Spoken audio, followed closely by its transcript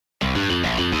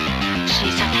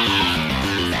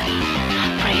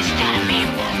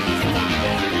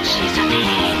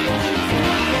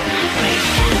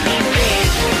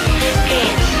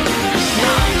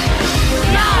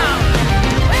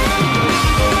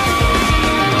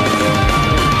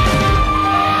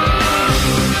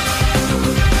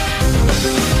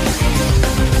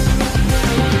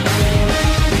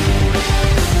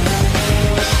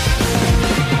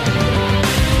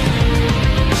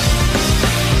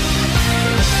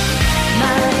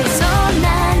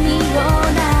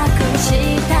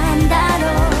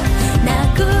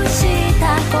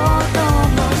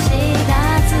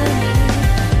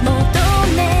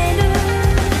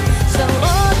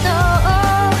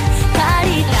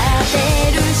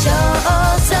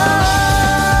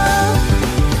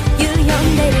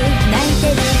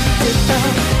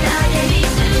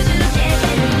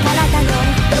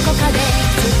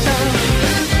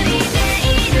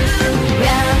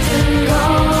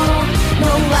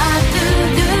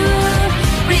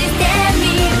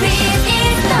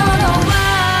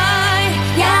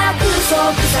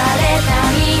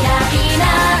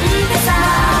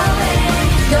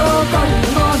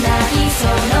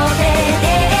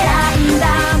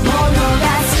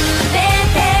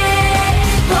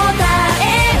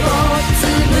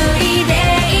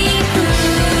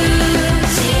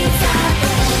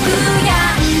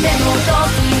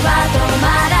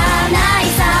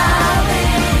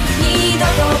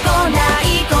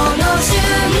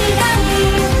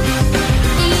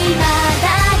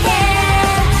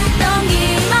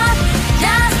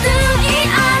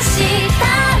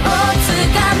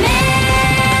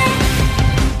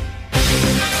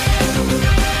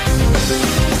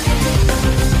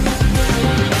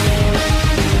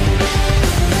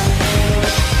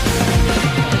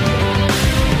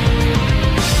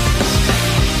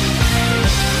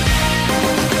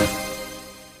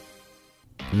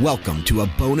Welcome to a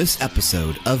bonus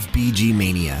episode of BG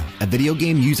Mania, a video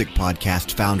game music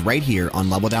podcast found right here on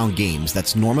Level Down Games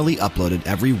that's normally uploaded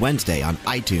every Wednesday on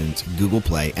iTunes, Google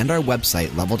Play, and our website,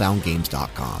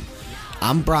 leveldowngames.com.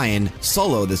 I'm Brian,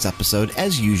 solo this episode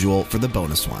as usual for the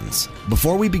bonus ones.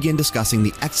 Before we begin discussing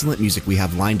the excellent music we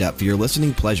have lined up for your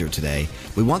listening pleasure today,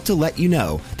 we want to let you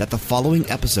know that the following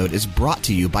episode is brought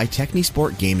to you by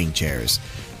Technisport Gaming Chairs.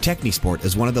 Technisport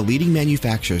is one of the leading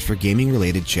manufacturers for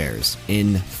gaming-related chairs.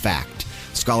 In fact,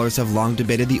 scholars have long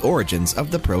debated the origins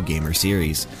of the Pro Gamer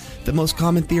series. The most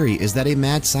common theory is that a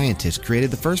mad scientist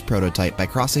created the first prototype by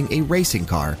crossing a racing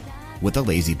car with a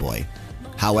lazy boy.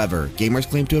 However, gamers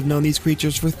claim to have known these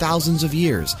creatures for thousands of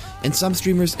years, and some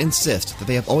streamers insist that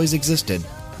they have always existed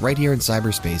right here in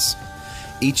cyberspace.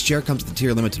 Each chair comes with a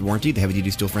tier limited warranty. The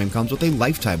heavy-duty steel frame comes with a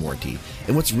lifetime warranty.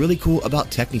 And what's really cool about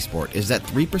Technisport is that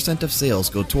 3% of sales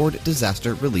go toward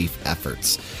disaster relief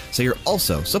efforts. So you're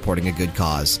also supporting a good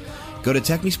cause. Go to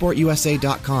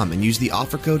TechnisportUSA.com and use the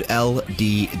offer code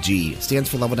LDG, stands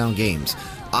for Level Down Games.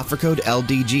 Offer code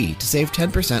LDG to save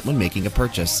 10% when making a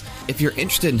purchase. If you're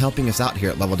interested in helping us out here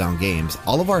at Level Down Games,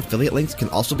 all of our affiliate links can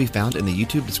also be found in the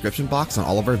YouTube description box on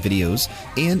all of our videos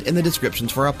and in the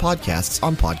descriptions for our podcasts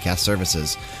on podcast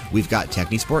services. We've got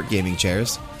Technisport Gaming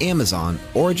Chairs, Amazon,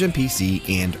 Origin PC,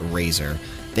 and Razer.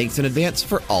 Thanks in advance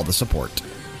for all the support.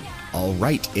 All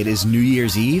right, it is New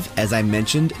Year's Eve, as I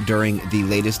mentioned during the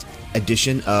latest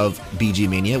edition of BG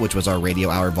Mania, which was our Radio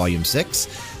Hour Volume 6.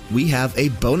 We have a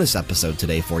bonus episode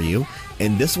today for you,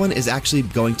 and this one is actually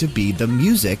going to be the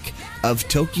music of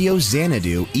Tokyo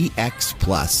Xanadu EX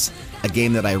Plus, a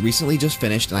game that I recently just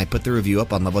finished, and I put the review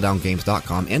up on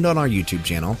leveldowngames.com and on our YouTube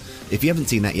channel. If you haven't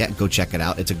seen that yet, go check it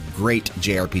out. It's a great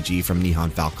JRPG from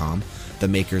Nihon Falcom, the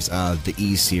makers of the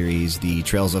Ys series, the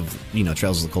Trails of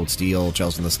the Cold Steel,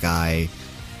 Trails in the Sky.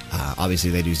 Obviously,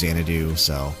 they do Xanadu,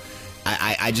 so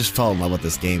I just fell in love with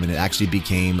this game, and it actually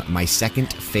became my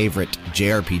second favorite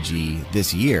JRPG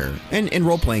this year, and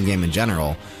role-playing game in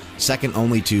general, second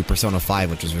only to Persona 5,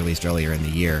 which was released earlier in the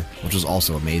year, which was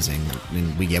also amazing,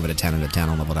 and we gave it a 10 out of 10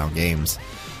 on Level Down Games.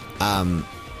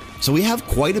 So we have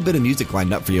quite a bit of music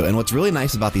lined up for you, and what's really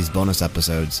nice about these bonus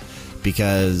episodes,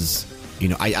 because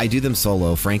I do them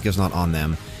solo, Frank is not on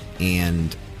them,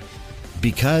 and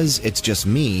because it's just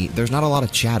me, there's not a lot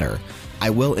of chatter. I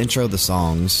will intro the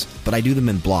songs, but I do them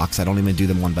in blocks. I don't even do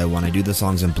them one by one. I do the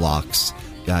songs in blocks,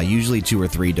 usually 2 or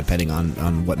 3, depending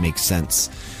on what makes sense.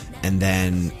 And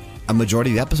then a majority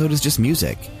of the episode is just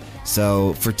music.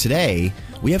 So for today,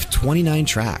 we have 29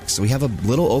 tracks. So we have a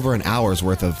little over an hour's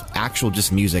worth of actual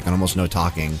just music and almost no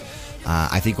talking.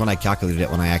 I think when I calculated it,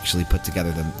 when I actually put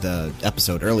together the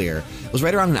episode earlier, it was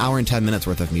right around an hour and 10 minutes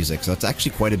worth of music. So it's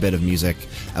actually quite a bit of music.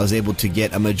 I was able to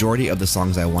get a majority of the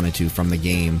songs I wanted to from the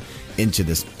game into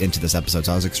this episode,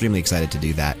 so I was extremely excited to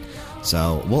do that.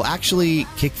 So we'll actually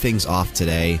kick things off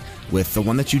today with the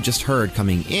one that you just heard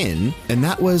coming in, and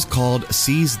that was called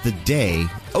Seize the Day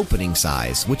Opening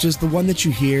Size, which is the one that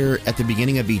you hear at the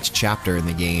beginning of each chapter in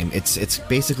the game. It's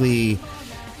basically,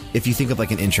 if you think of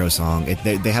like an intro song,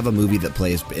 they have a movie that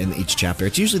plays in each chapter.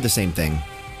 It's usually the same thing,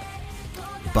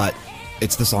 but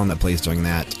it's the song that plays during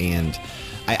that, and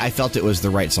I felt it was the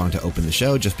right song to open the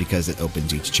show just because it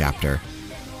opens each chapter.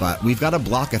 But we've got a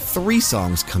block of 3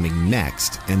 songs coming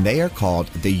next, and they are called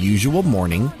The Usual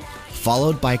Morning,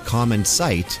 followed by Common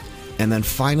Sight, and then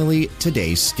finally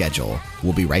Today's Schedule.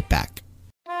 We'll be right back.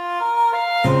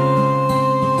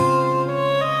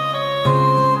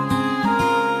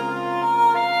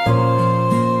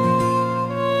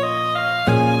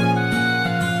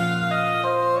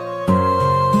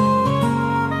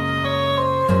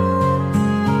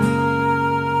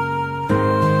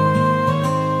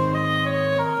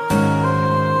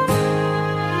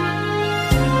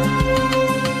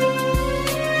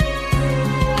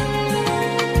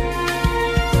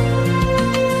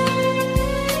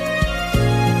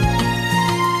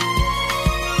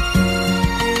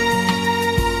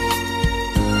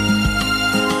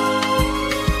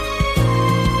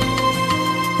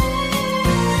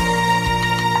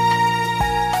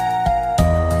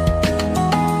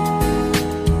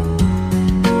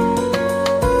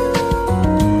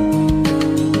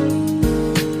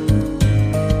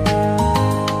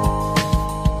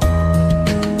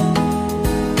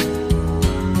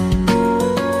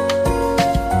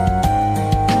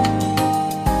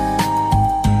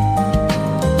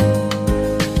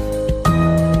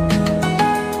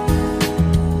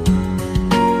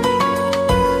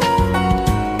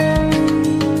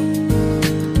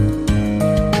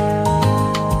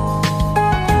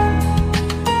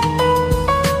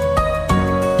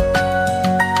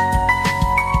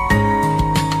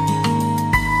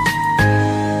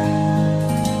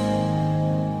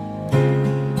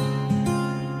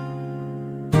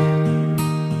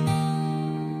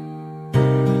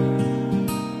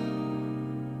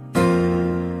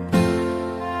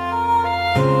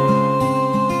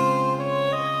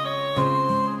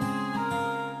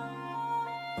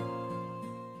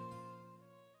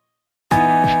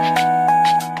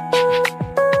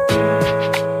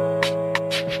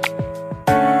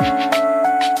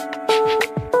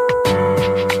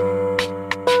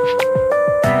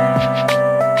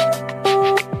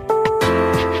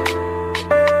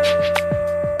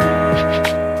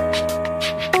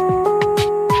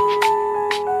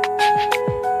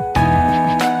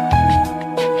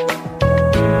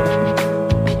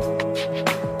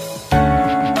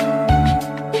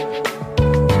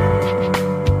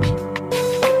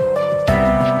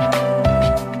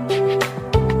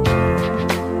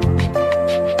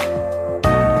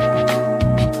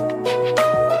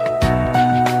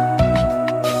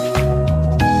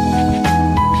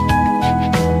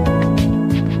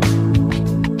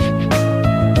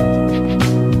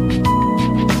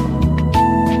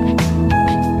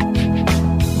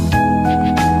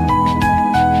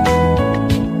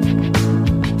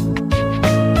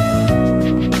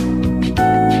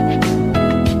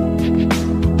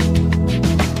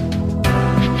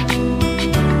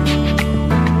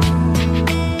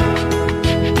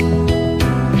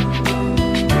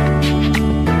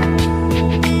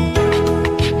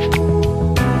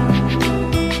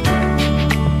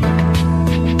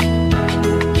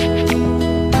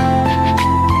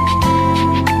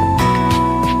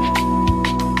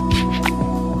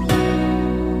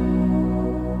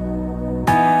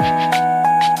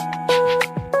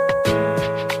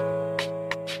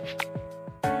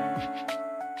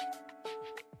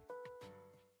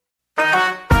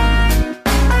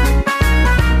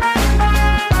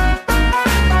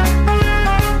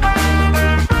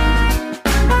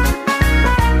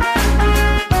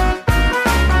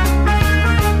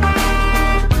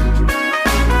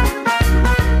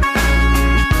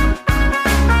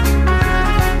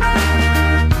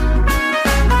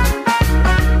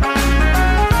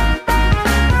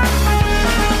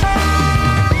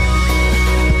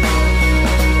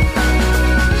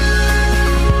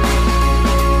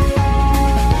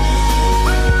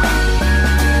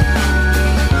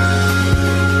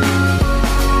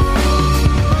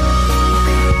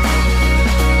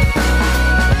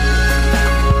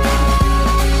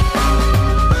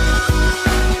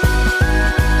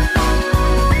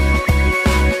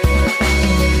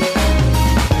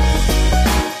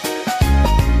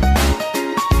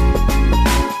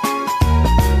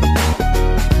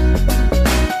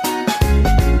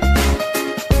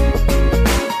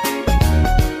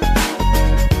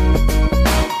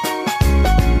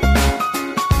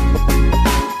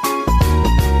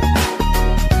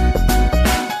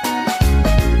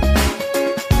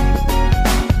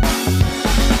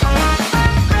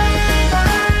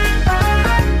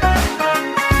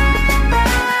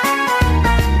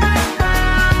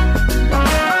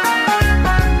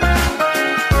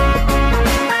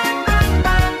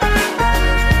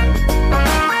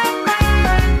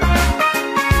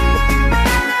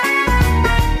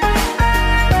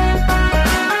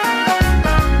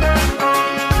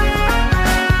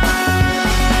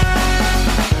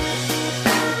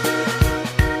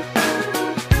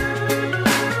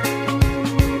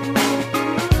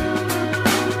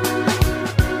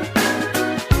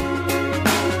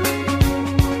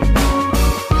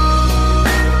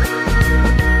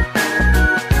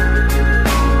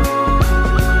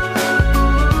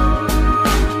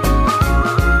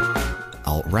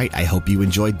 right, I hope you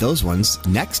enjoyed those ones.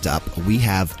 Next up, we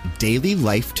have Daily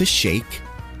Life to Shake,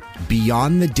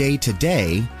 Beyond the Day to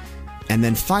Day, and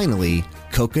then finally,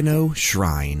 Kokono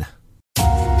Shrine.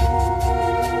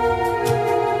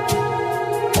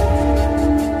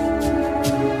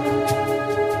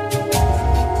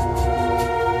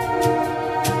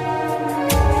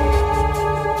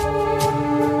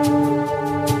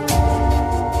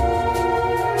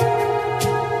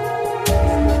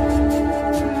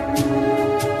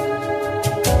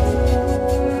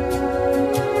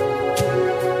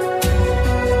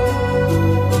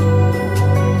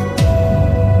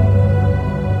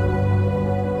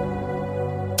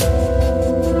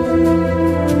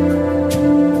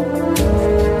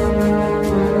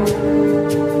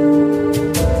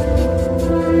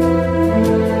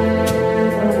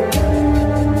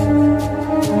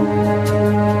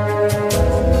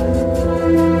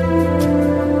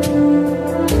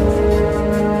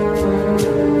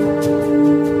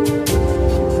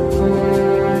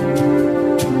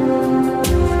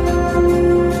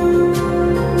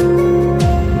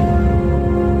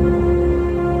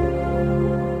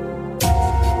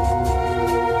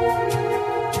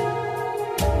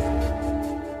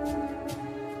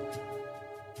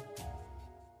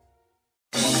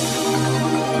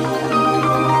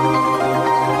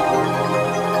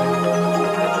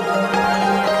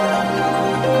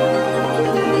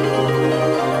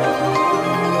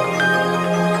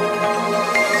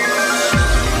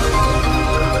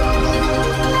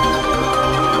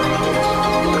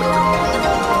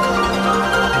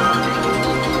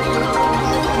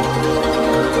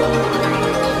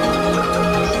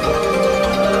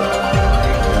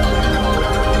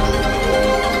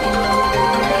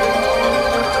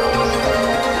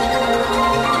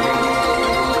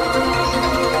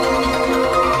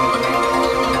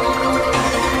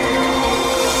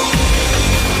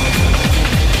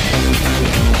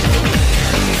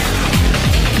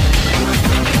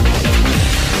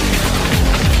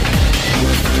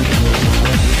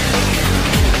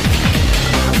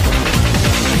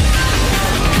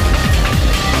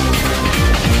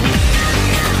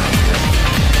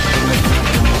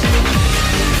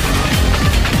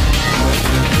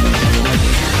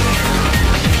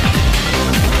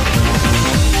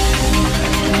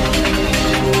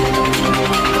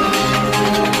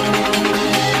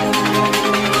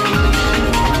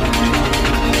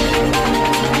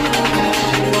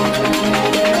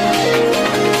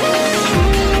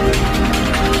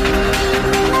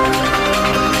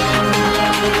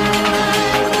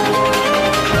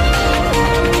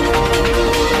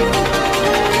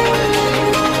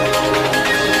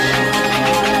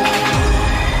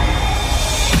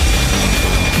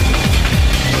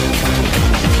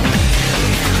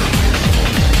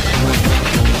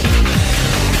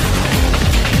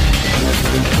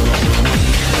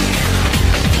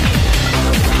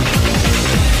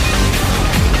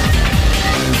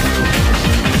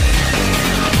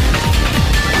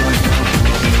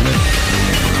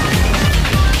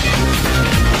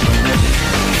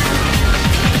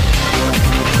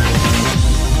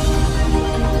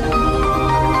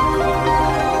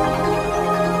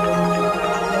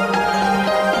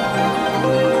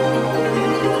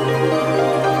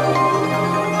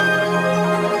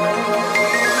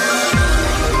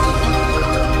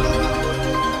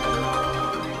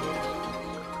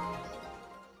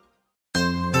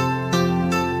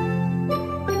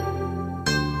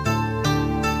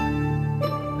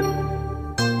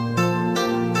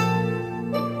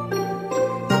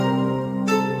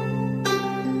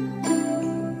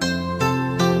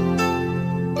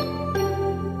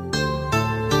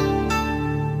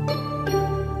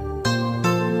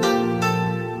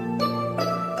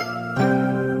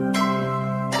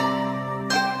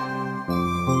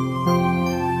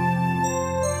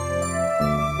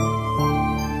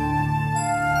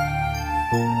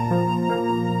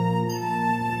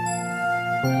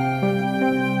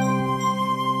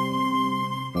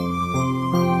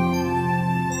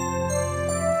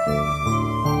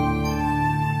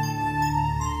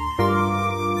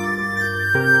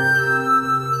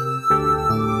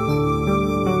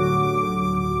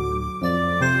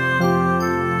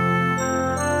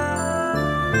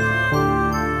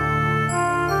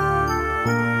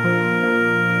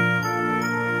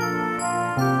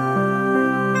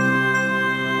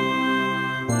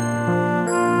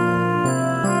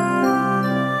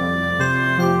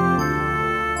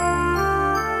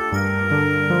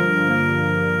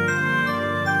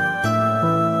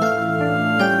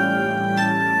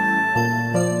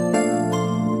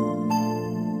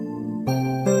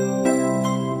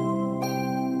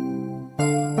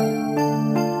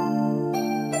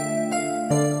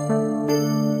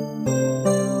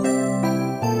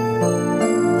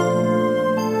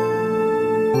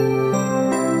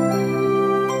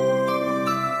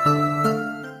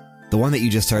 one that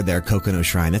you just heard there, Kokono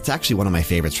Shrine, that's actually one of my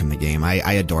favorites from the game.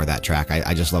 I adore that track.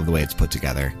 I just love the way it's put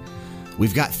together.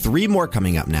 We've got 3 more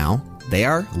coming up now. They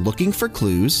are Looking for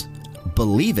Clues,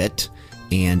 Believe It,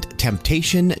 and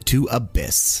Temptation to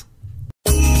Abyss.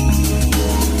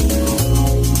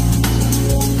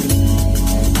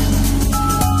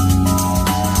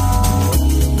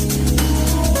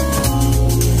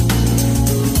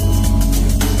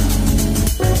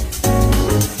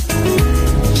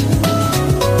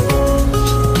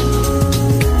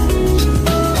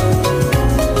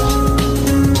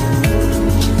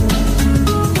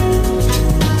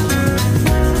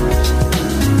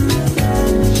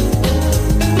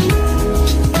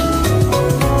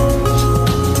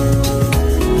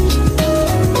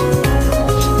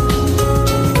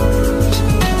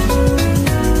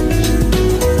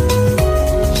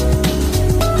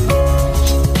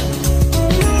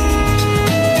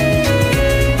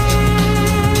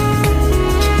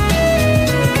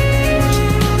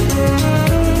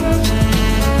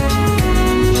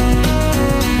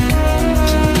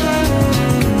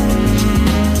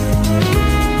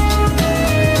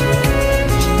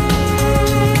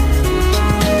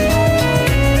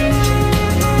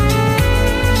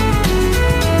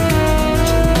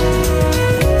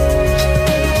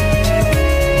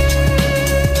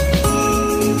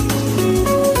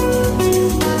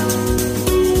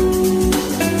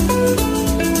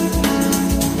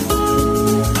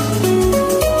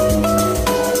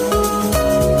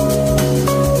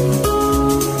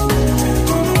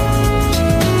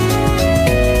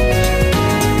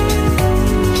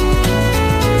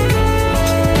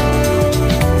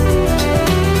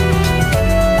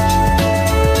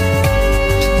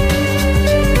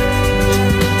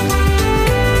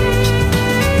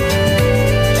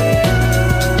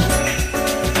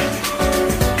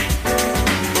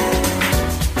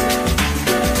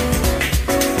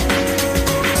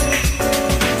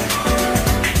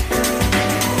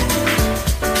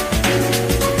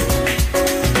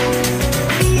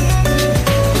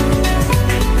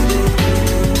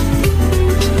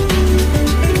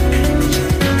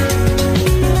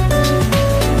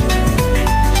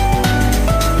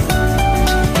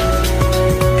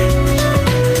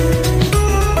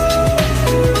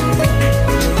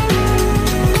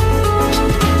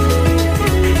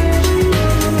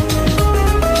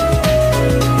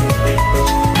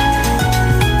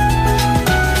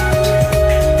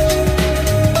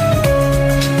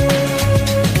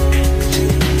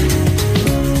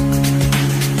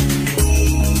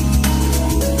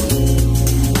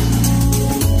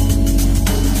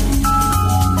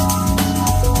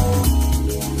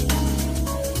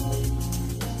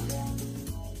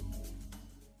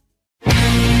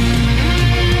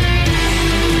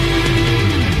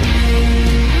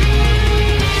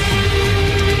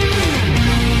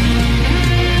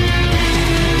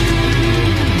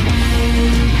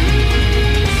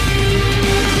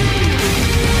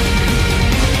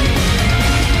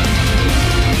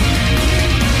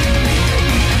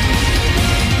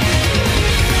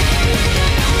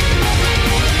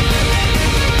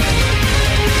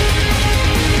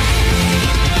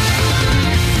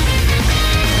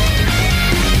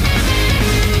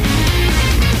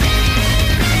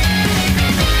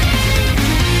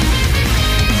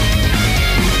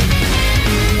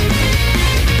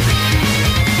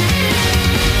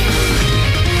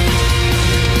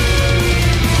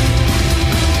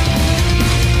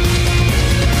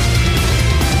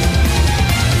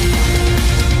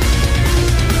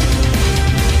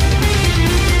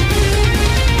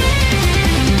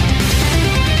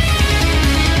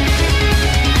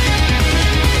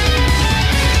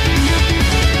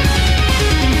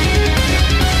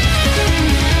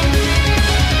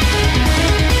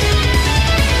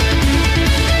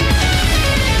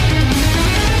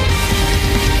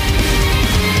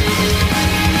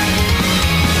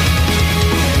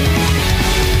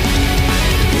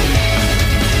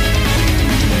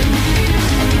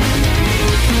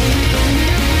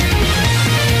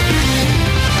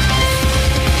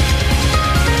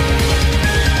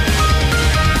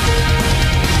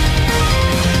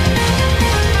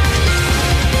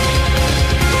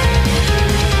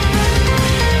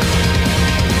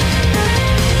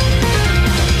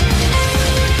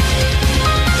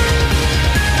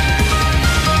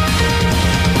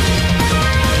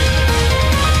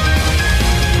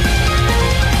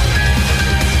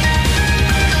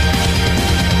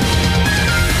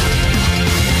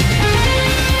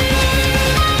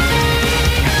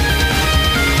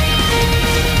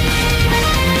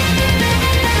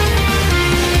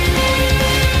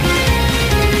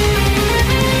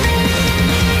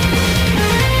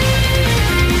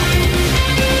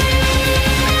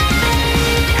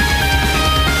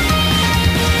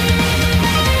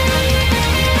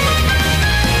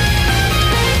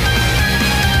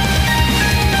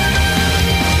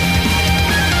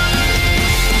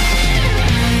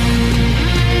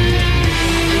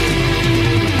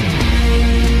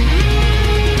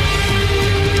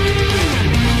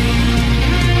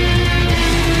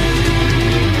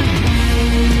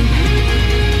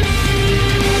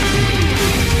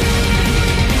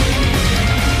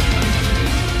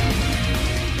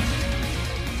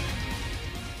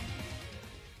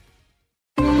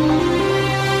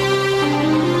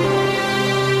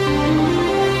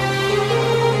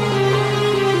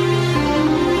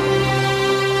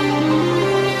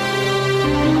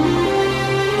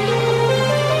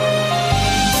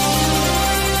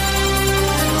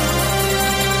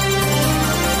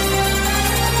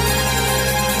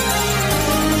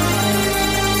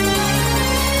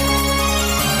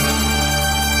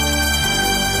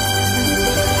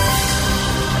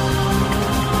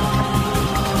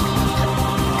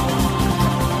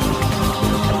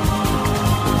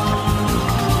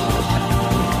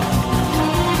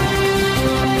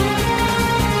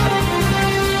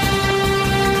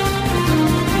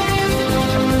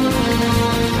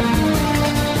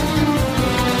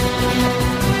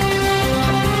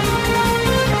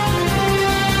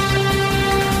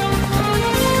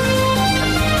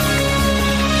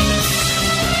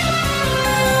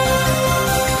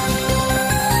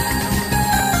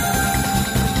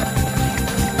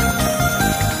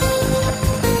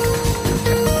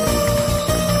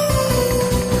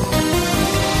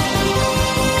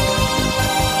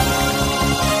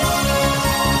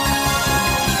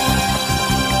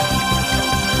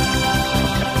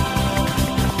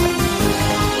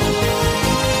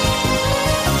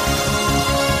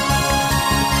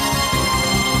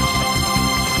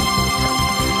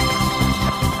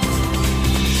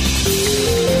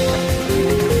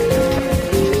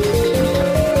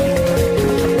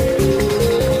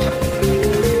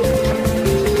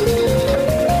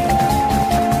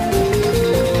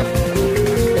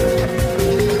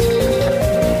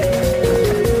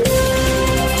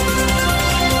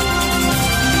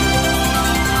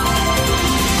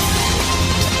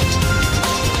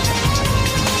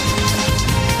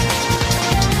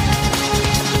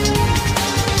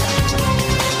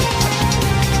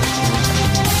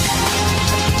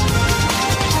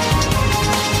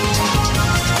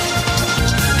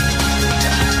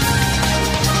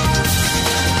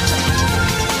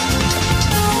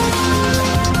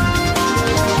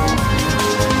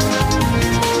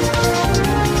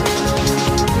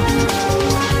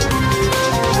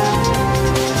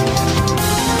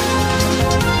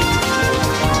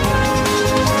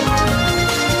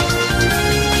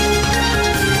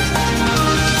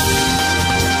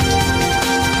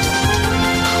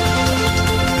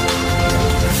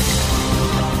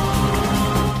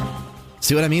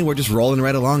 See what I mean? We're just rolling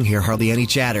right along here, hardly any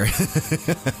chatter.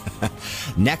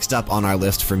 Next up on our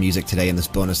list for music today in this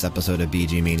bonus episode of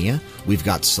BG Mania, we've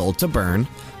got Soul to Burn,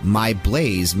 My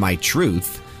Blaze, My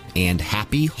Truth, and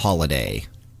Happy Holiday.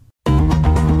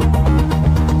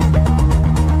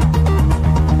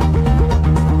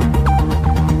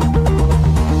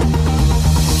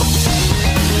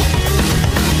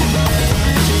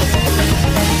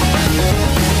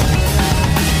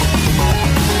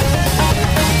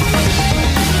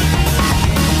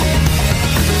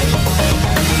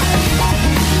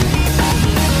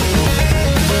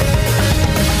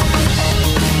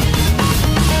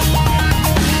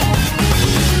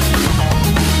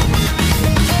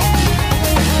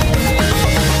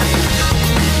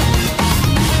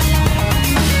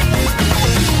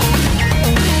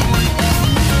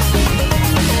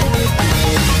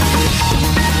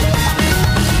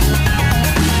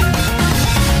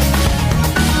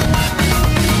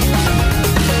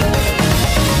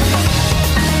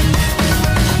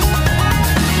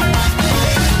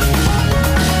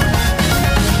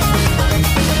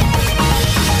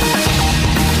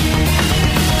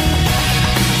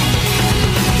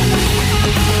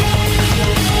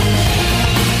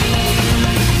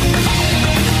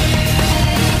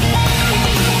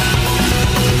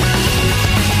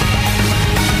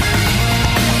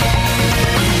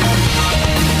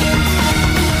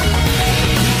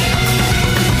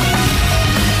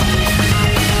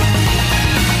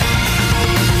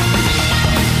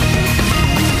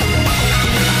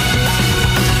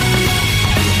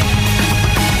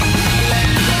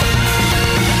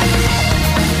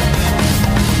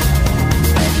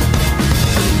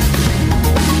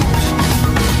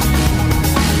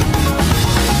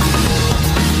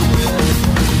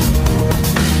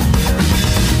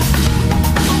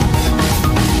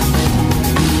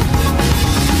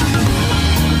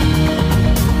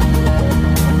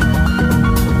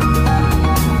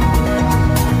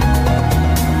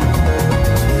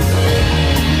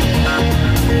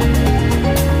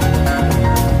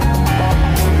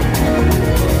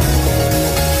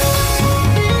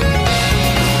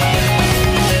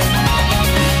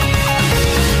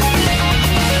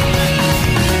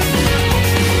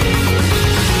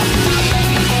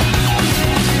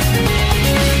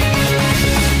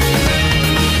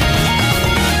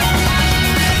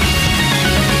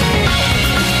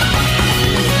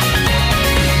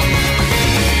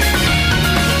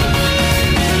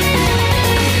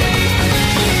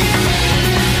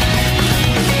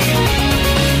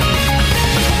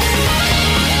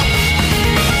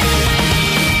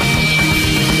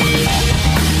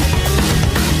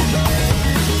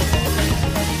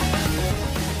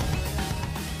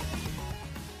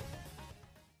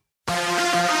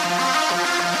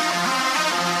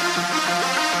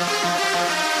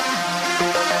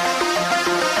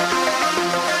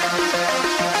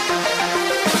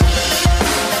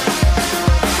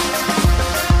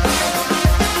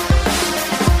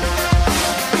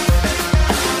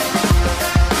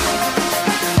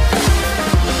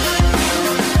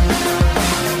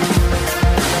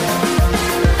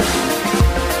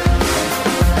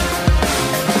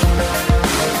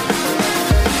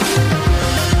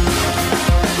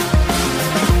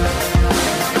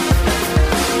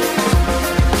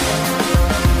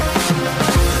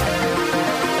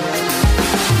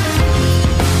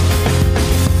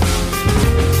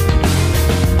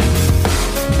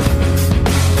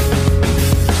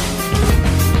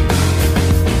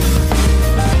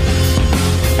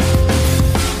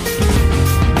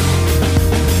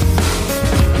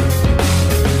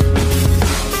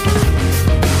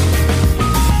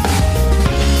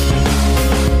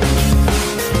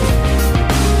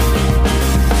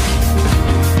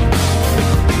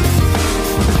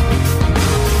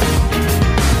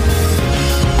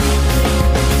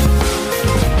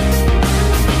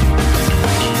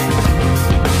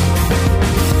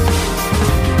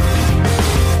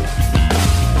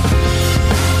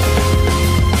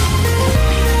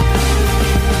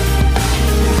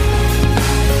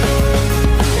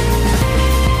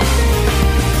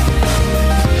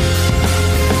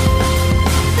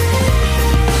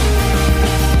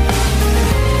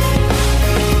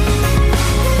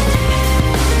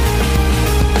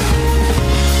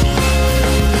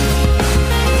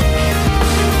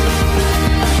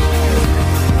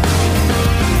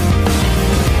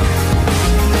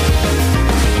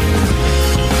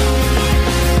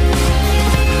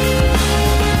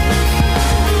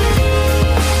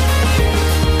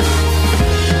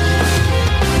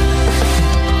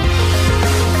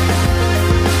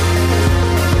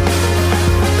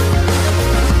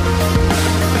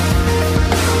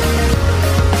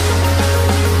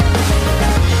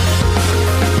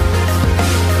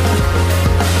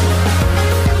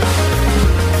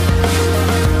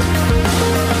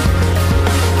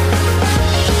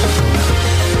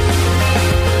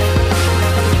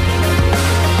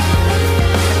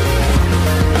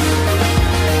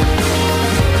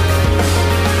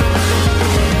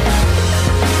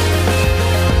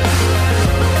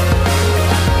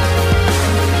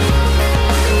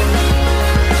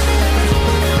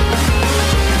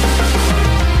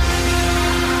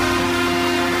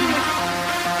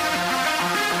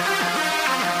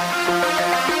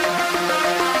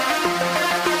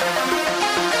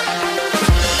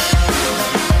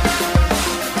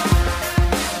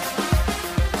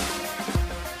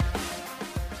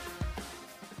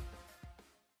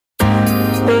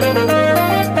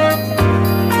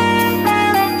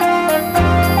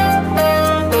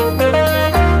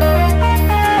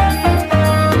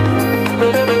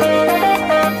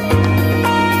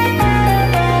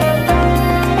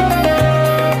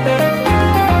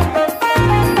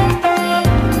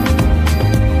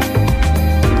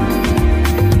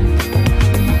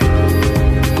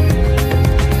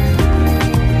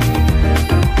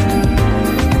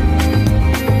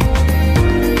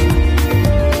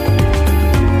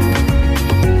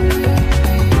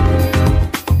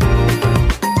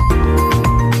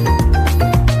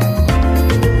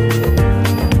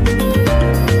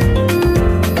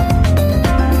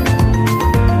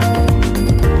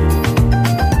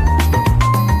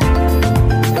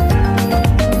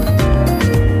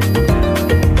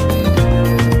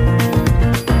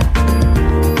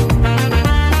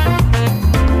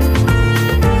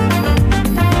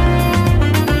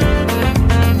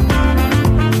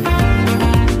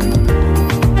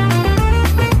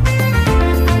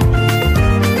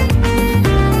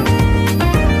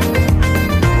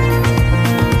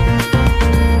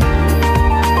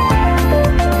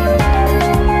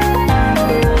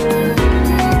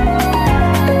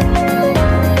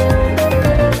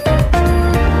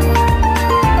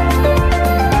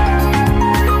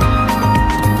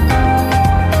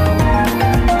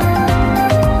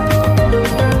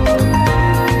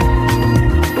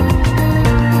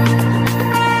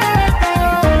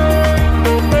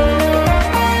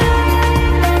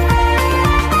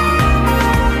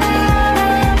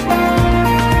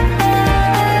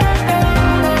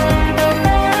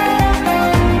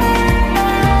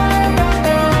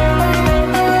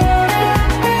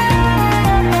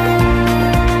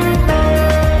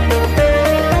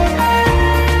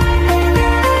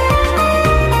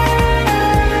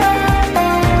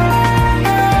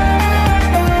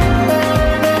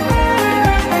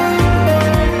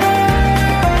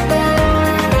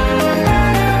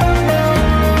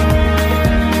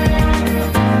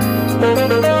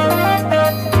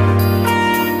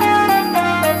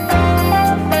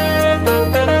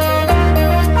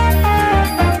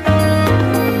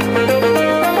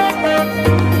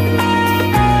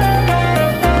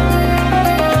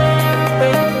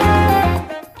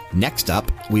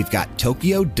 up, we've got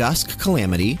Tokyo Dusk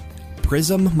Calamity,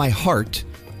 Prism My Heart,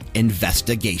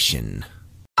 Investigation.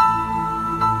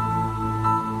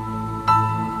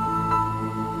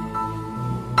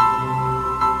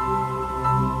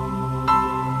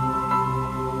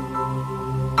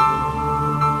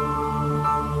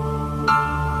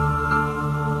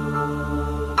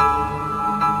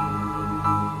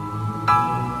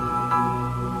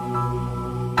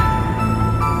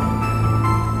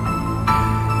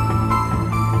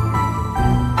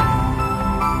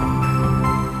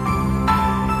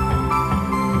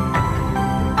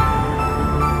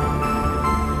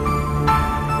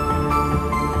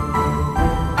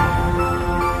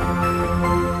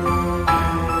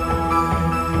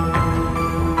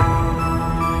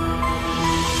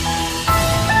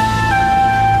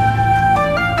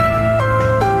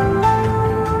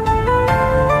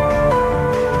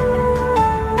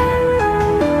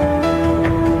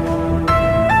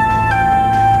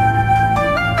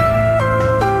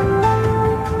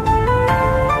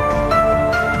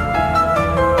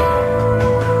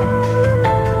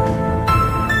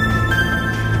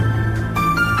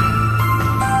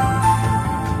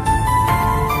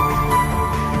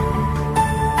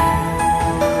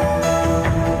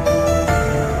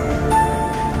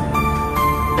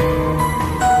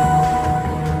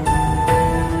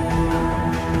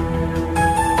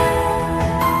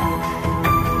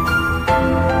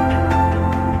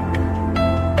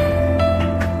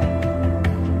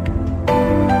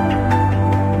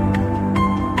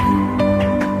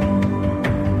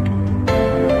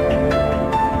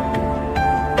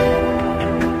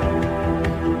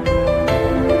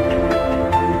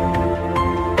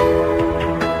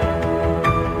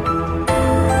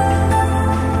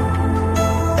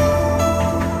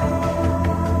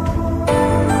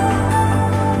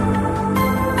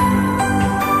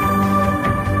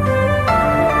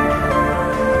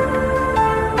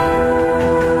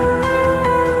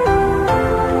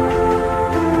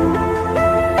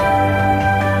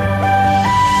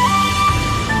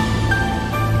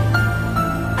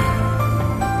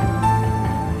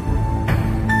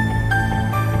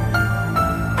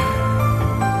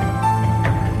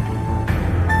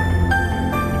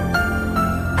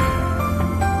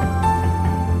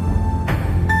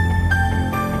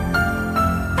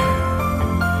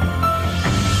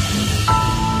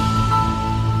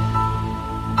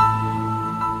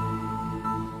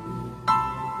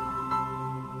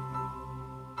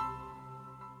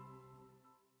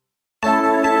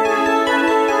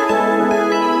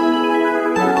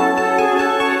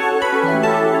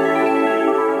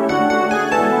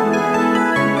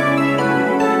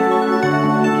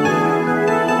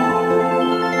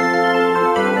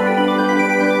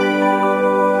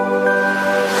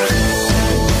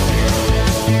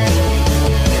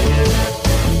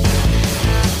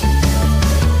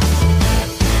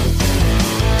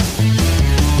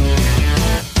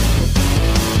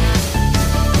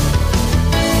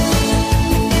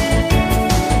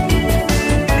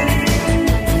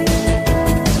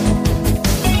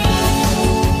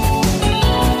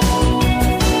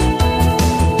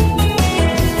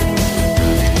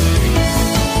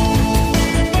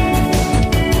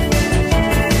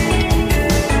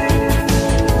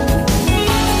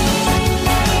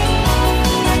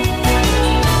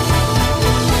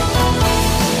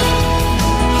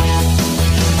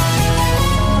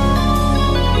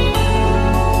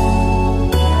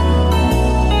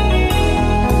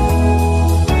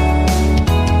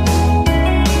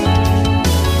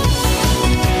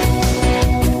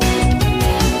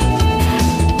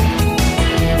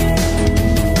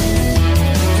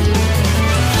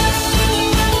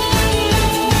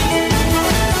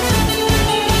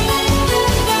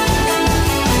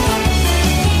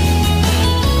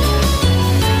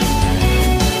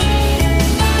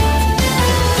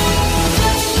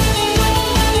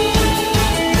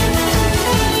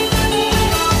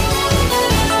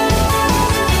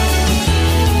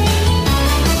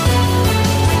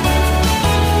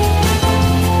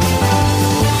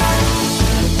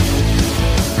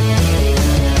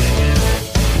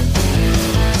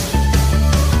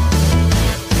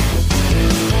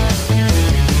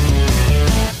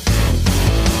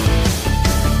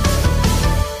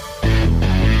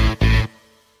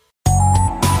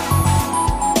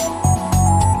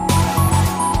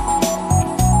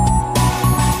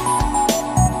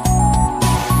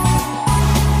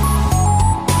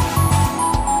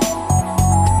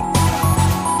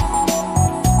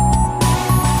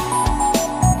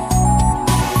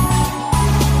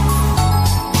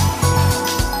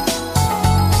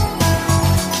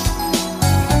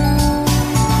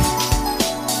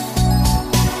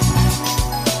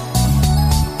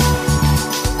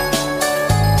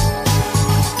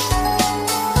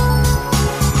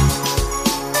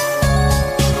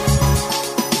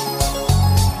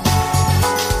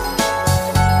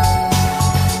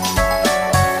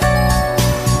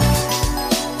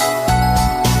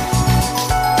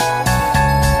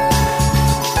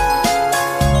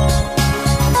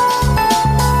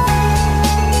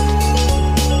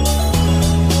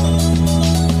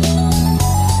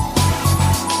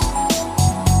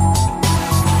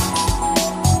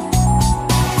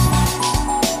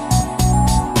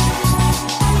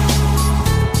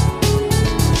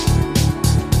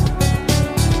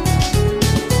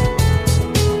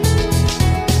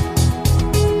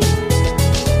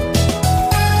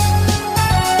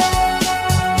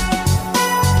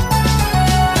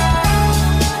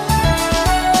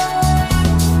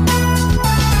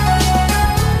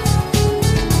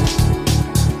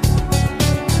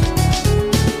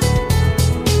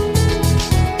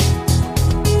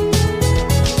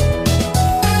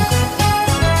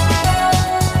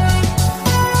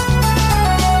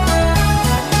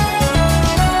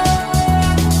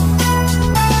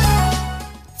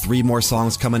 3 more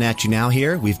songs coming at you now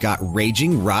here. We've got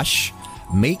Raging Rush,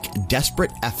 Make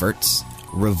Desperate Efforts,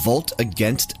 Revolt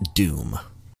Against Doom.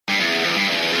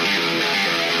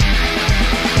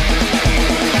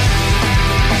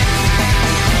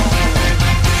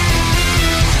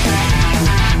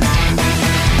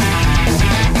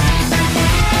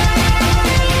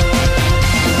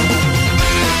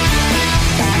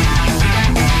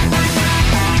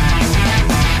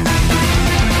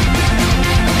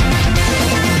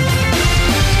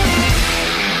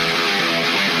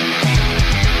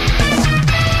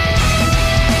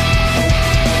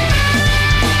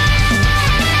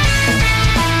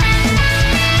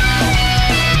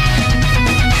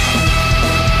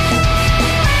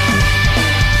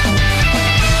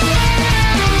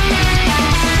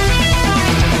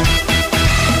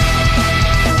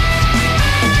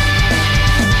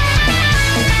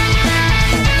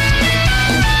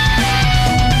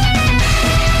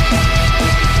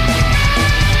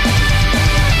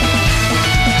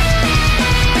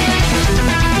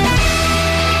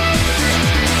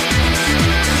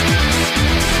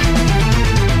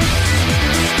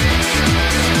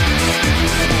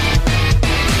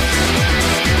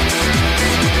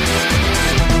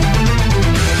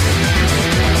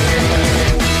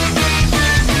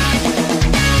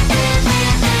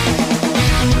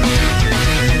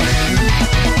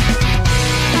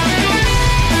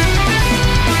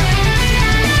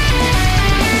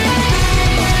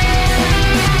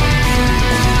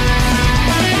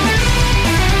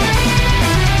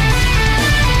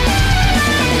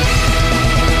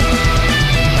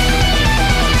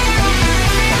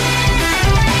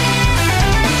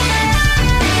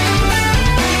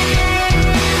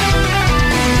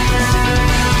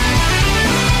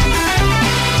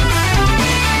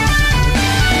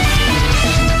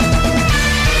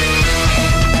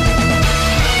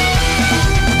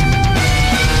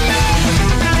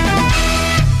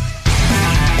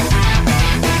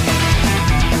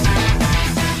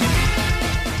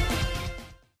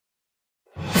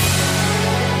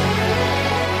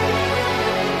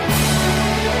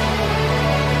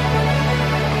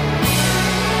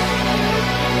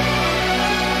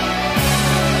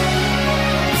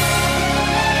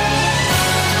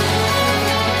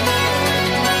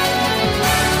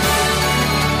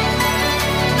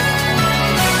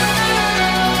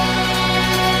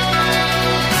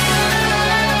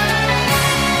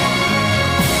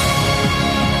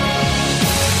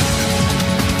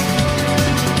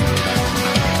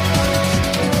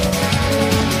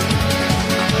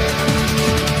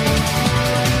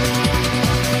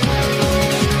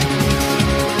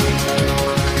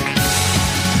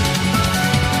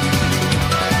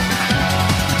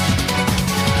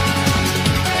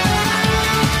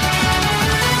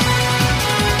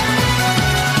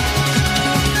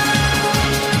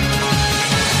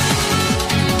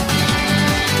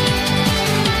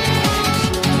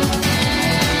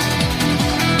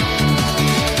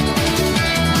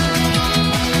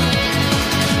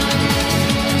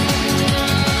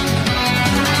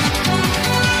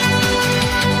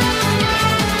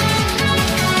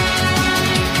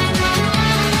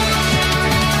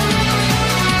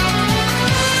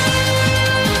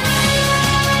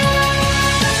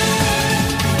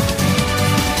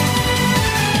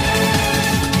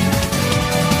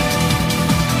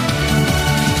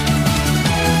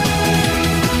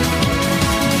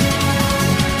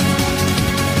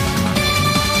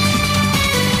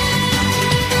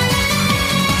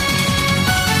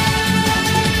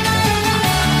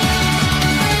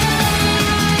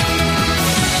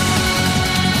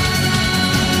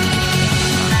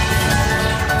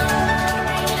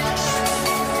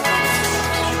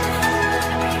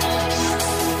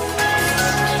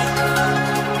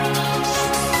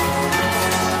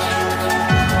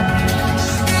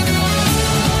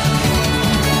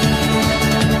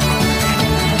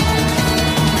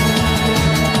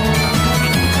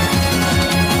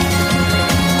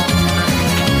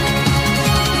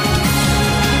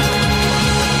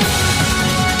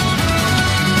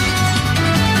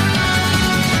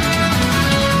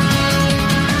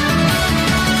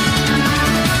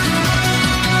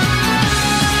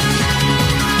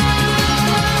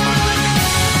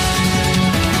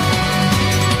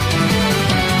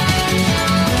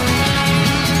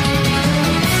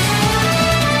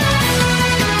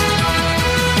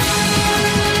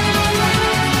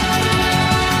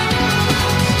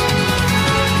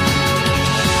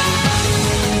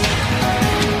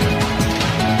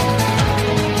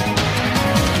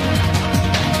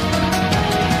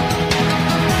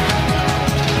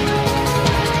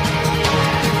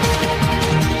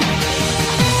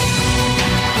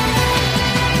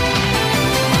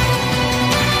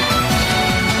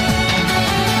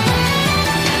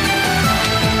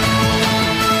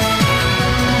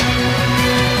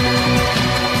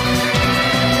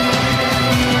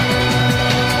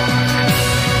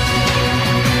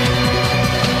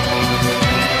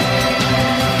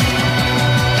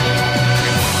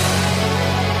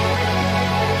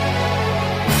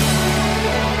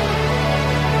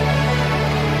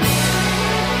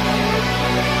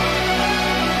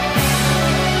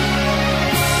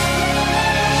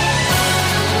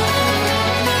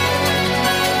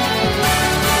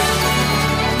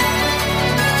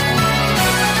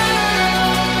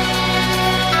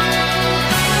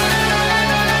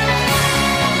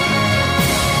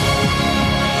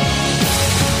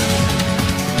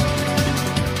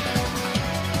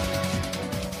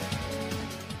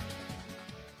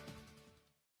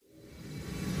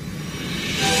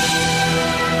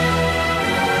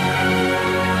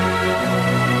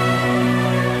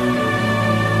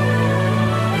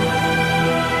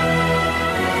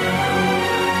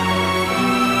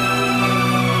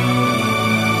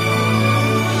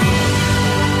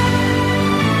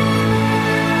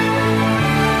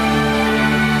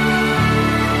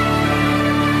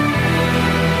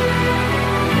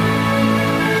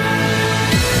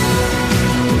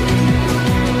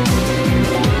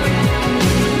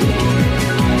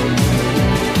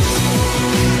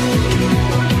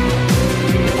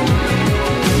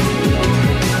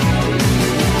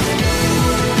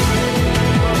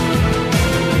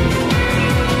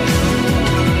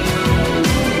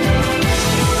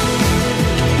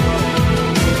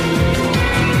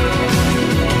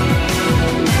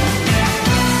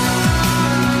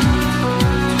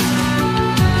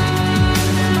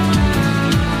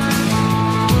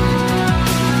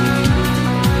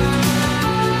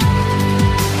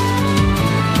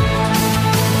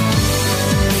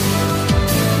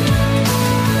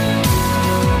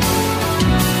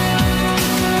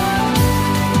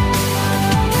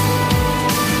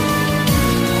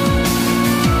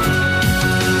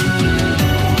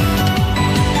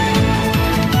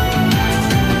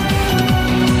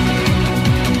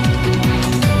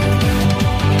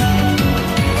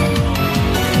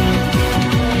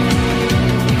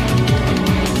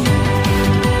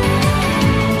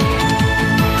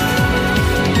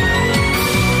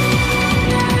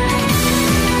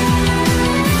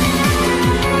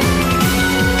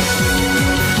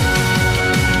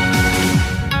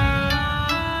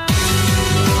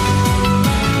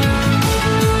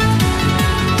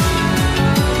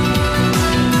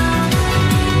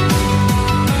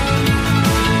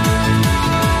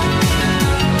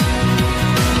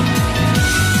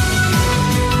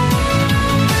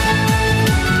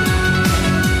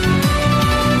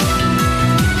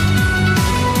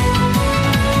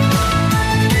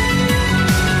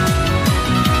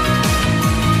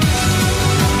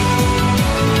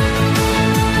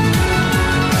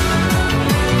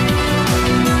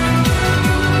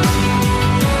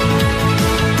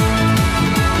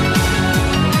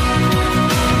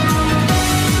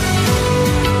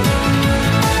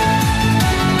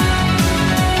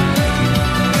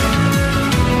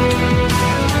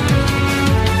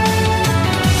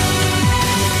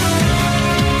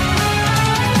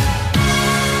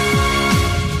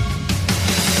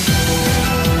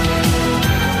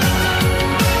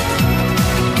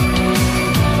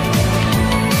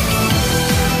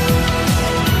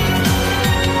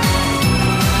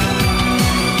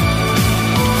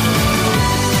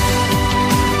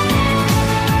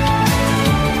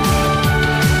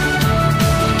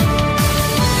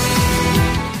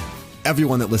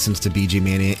 Everyone that listens to BG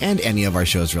Mania and any of our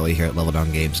shows really here at Level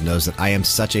Down Games knows that I am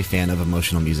such a fan of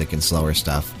emotional music and slower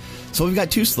stuff. So we've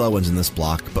got 2 slow ones in this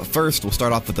block, but first we'll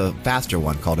start off with a faster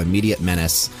one called Immediate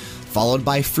Menace, followed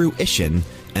by Fruition,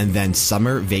 and then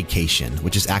Summer Vacation,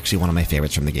 which is actually one of my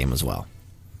favorites from the game as well.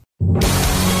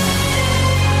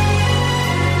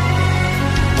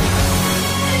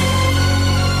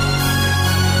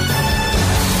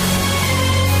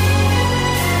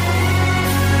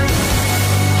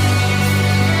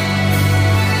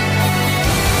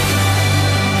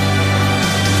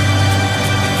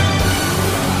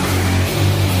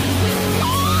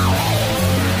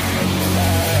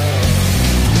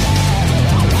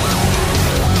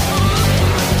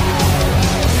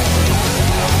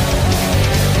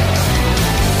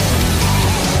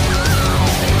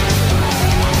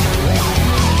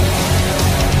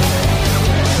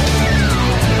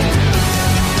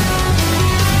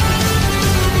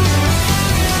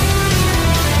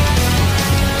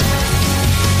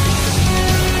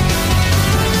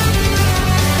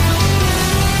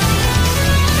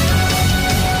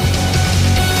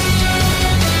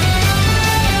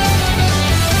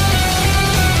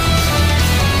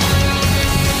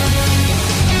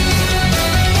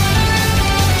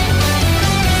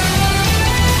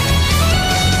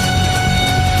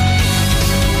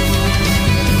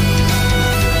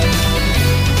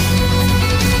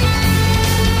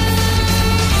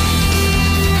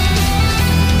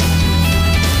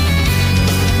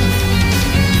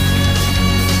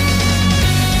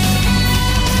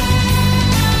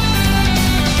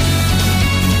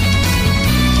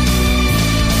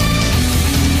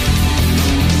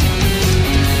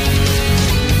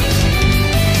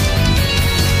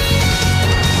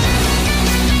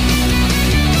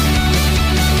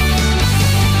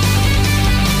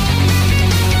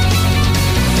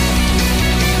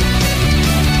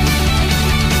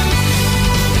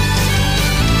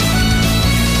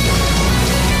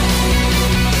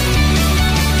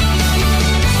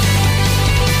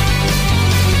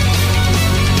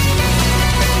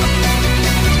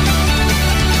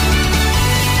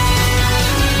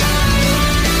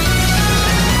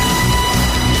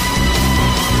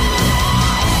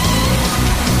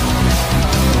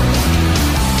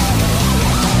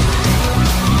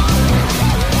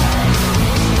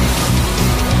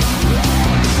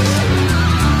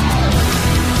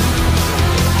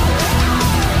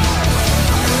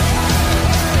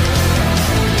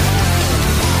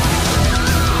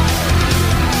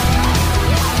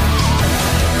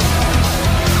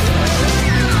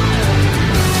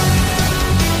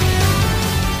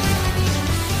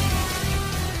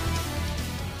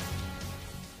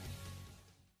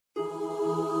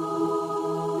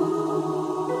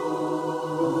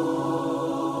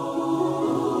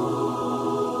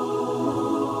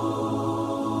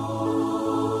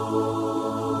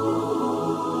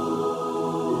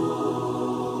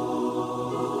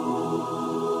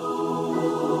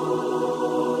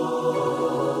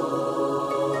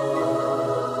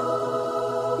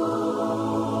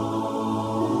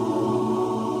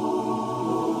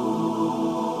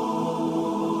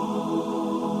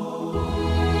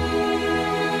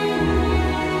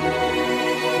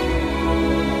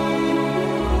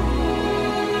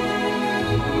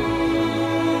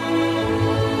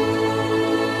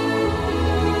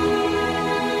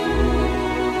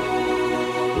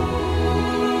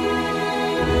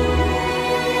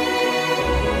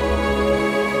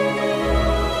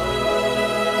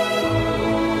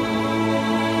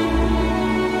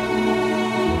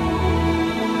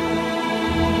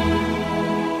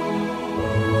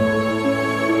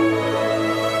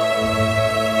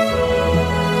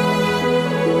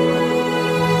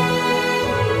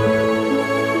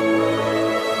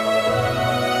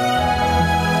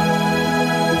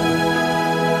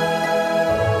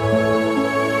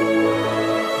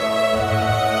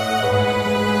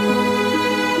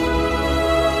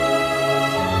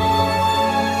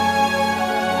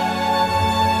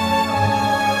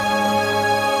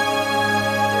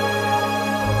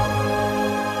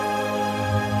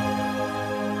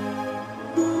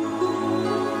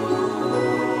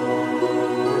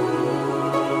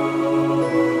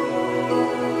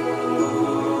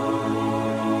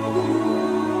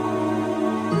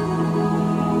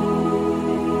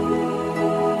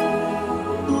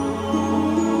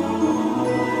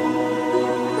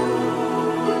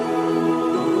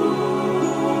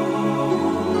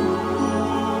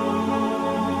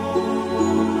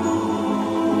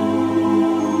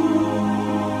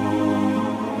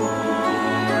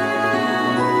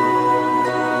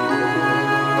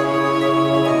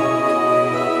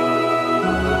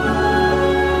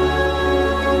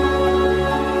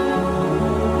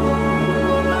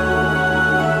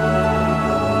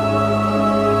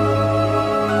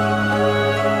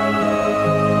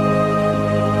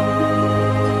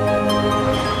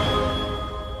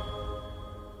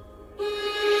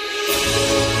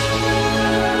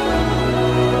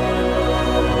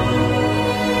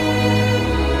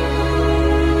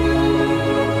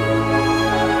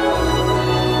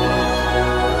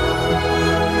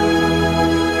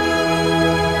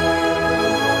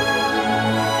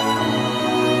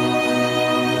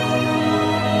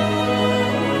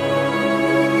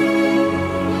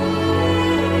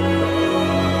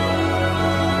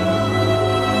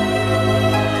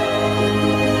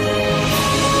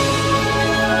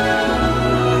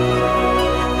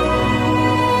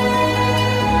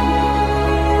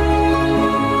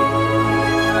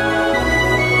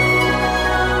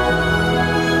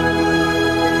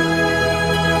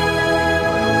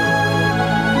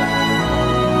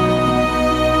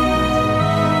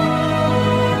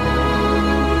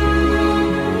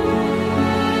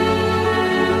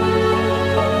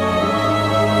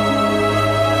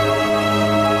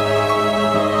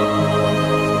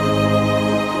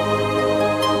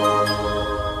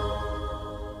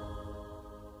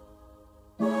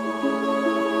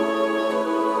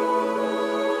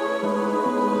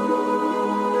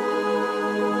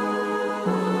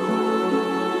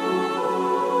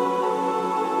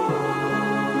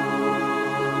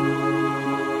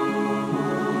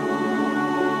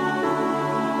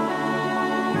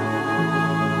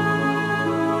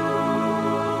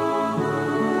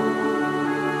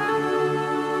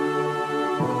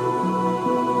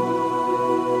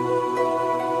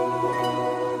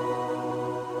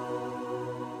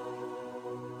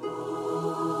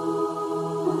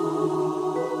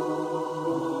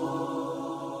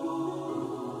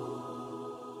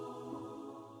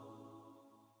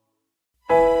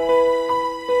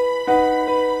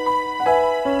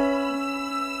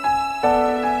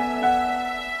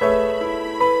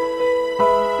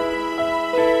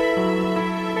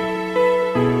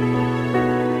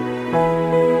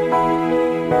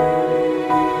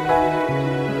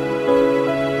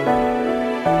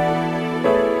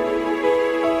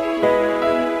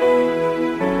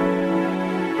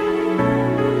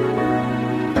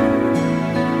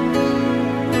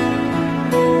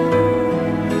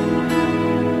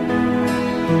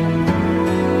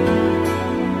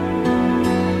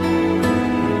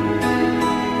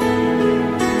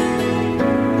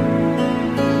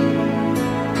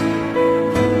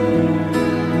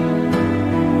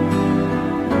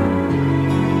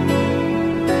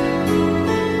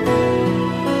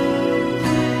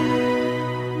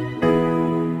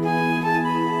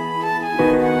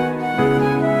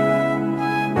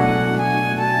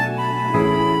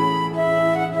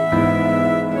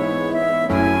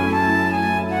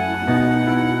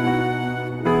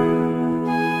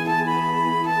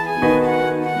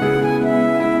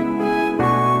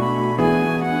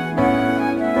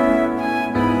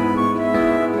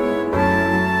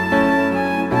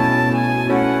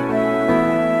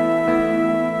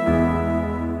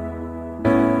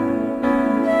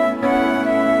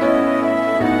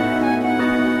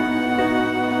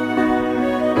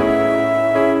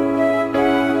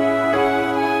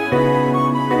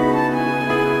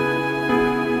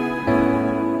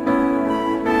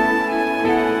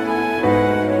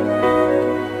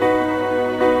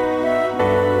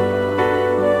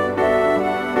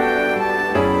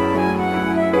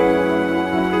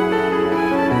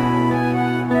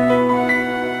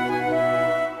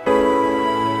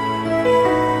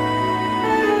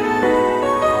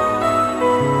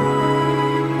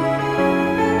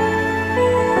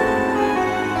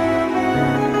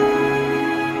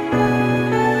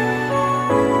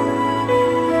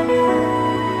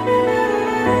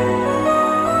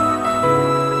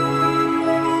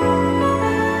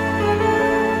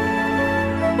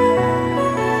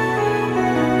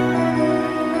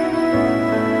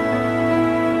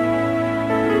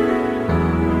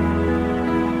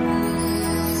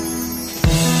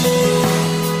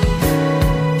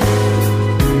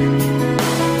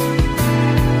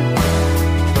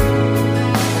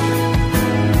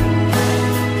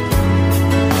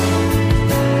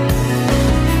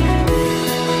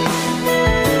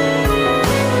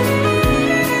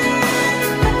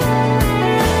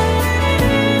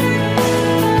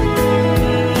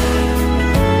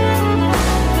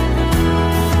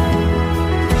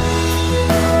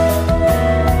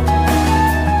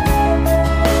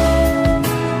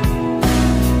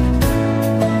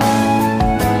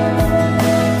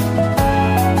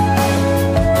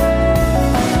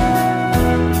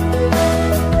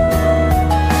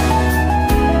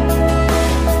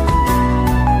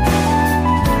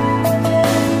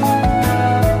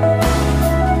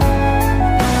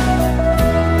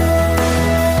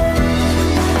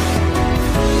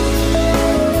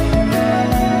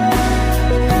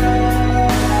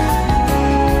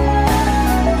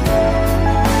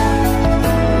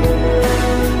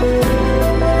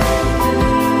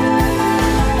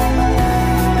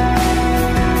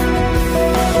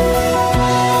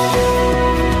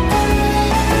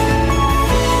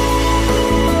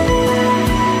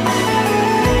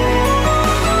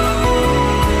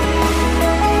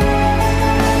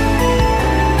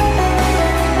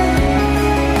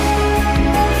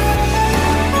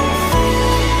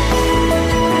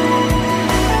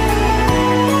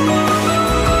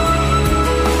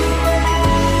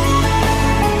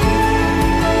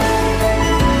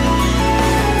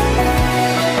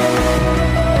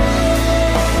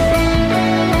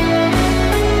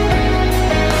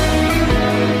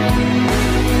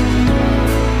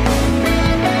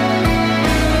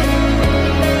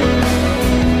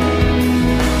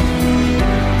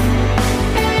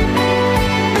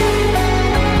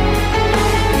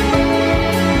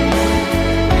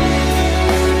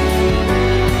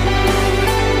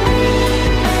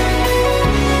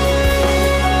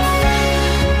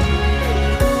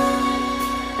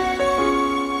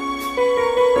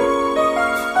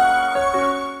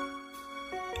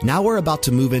 Now we're about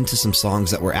to move into some songs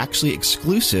that were actually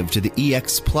exclusive to the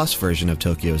EX Plus version of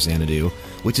Tokyo Xanadu,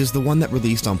 which is the one that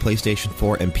released on PlayStation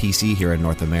 4 and PC here in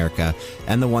North America,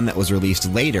 and the one that was released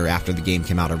later after the game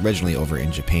came out originally over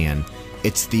in Japan.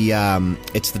 It's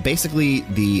basically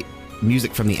the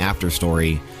music from the after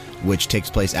story, which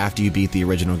takes place after you beat the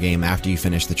original game, after you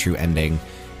finish the true ending,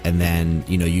 and then,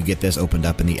 you get this opened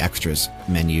up in the extras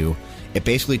menu. It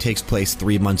basically takes place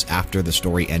 3 months after the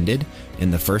story ended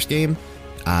in the first game,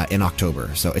 in October,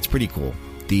 so it's pretty cool.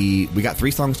 We got 3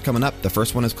 songs coming up. The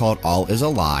first one is called All Is a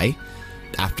Lie.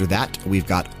 After that, we've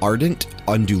got Ardent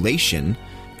Undulation,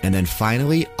 and then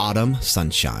finally Autumn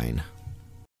Sunshine.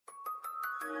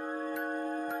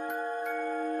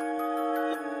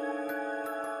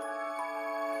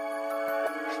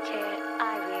 Still,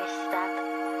 I wish that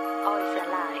all is a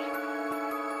lie.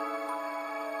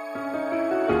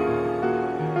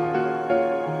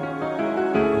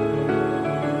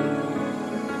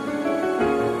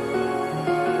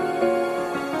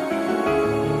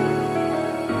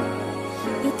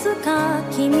 いつか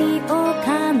君を悲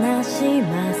し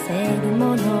ませる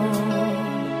もの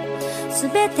す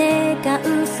べてが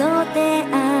嘘で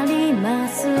ありま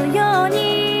すよう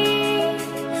に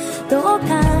どうか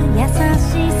優し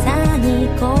さに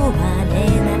壊れ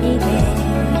ないで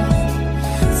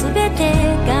すべて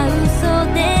が嘘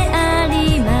であり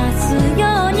ますよ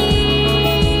うに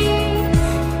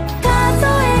数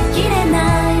えきれな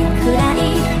いくらい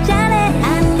じゃれ合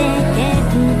って喧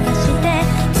嘩して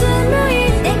紡い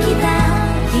できた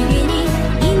日々に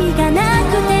意味がな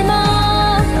くても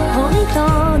本当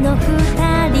の二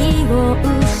人を失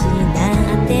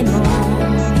っても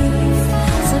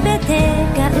全て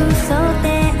が嘘で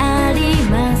あり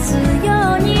ますよ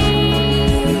うに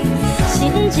真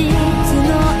実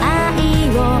の愛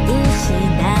を失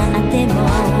っても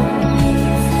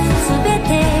全て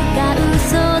が嘘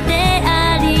であ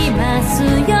りますよ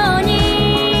うに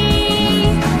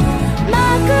幕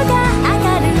が上が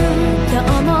る今日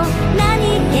も何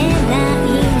気ない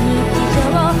日常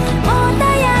穏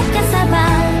やかさば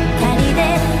かりで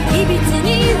いびつに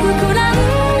膨らん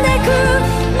でく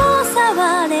もう触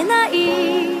れない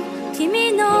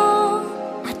君の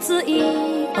熱い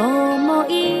想い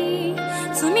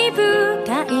罪深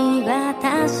い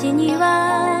私には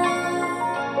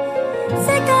世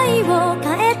界を変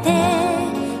えて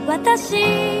私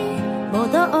戻っ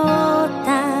た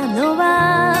のは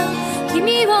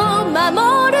君を守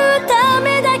るた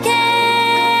めだけ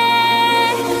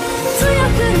強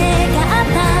く願っ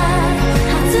た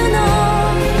はずの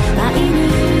毎日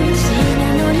な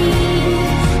のに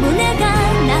胸が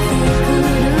なぜ苦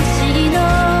しいの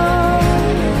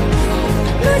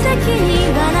無邪気に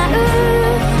笑う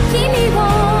君を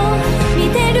見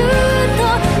てると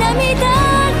涙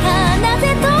がなぜ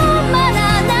止まら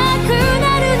なくな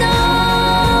るの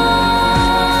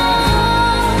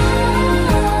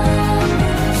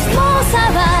もう触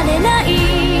れない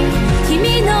君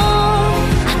の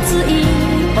熱い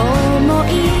想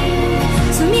い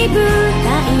罪深い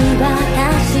私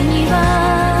には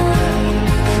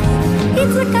い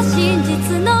つか真実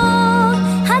の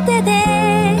果てで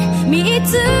見つ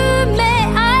め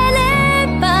合え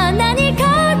れば何か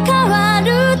変わる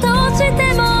として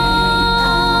も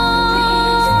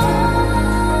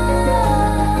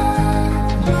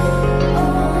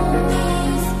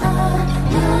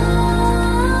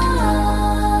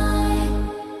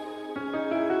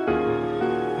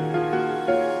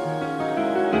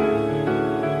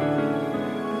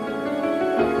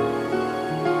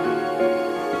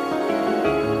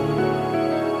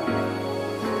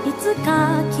いつか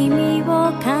君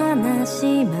を悲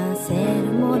しませ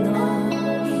るもの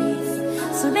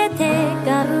すべて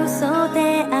が嘘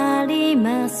であり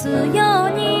ますよ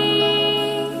う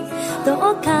に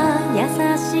どうか優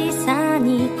しさ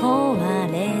に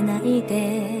壊れないで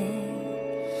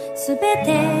すべ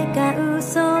てが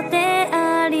嘘で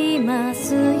ありま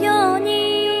すよう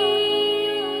に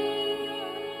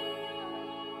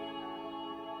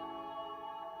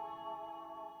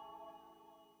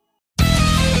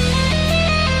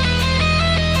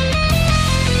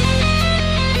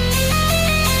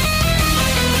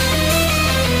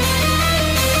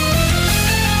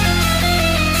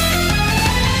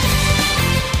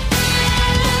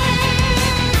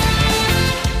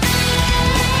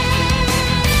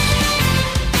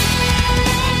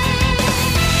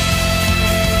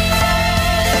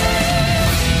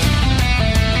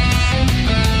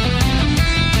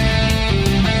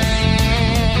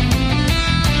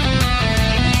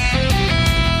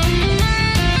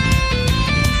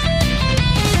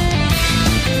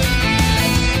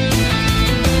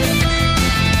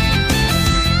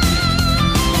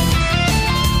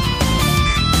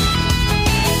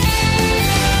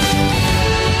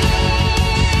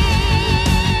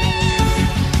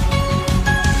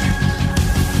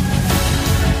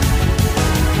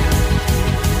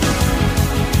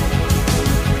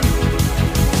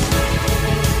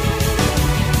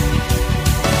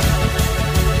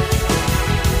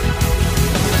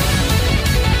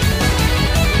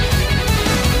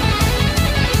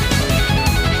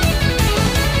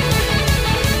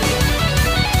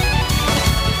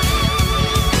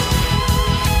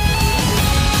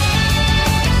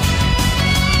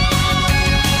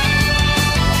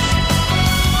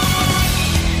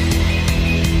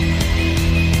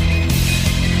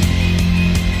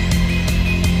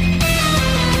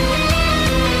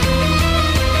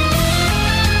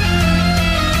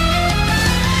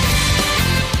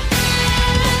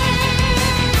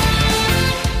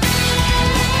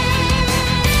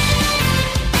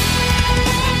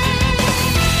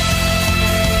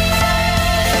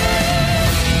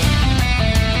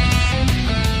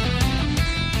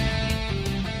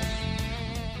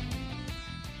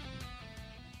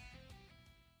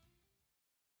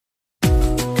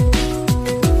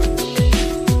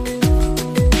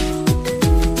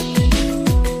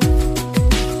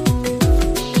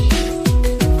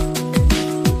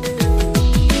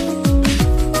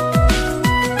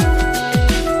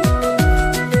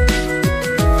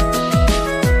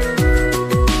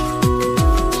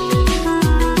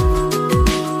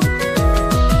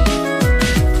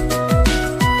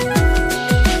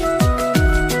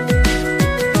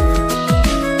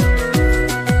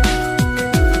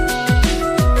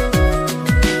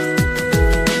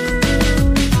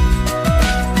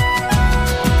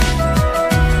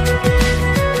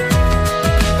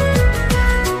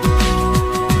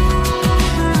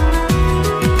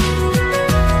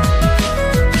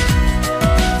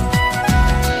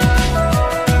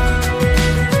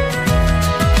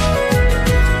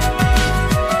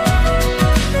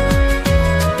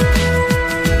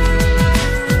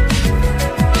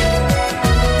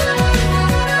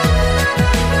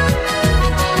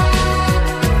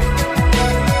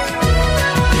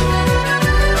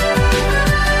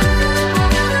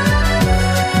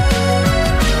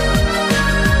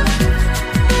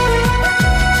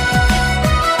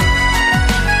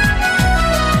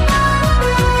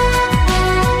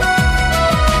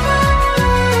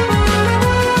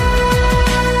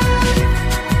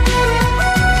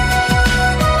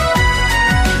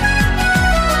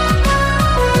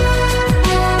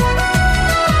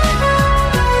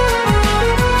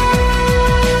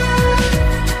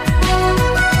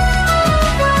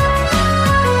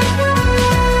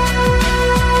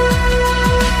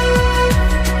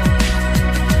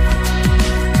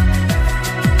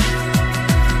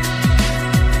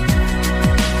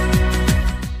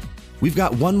We've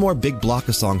got one more big block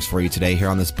of songs for you today here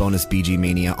on this bonus BG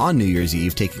Mania on New Year's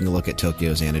Eve, taking a look at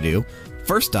Tokyo Xanadu.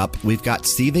 First up, we've got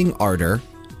Seething Ardor,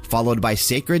 followed by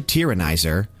Sacred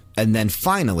Tyrannizer, and then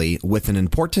finally, With an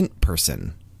Important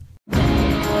Person.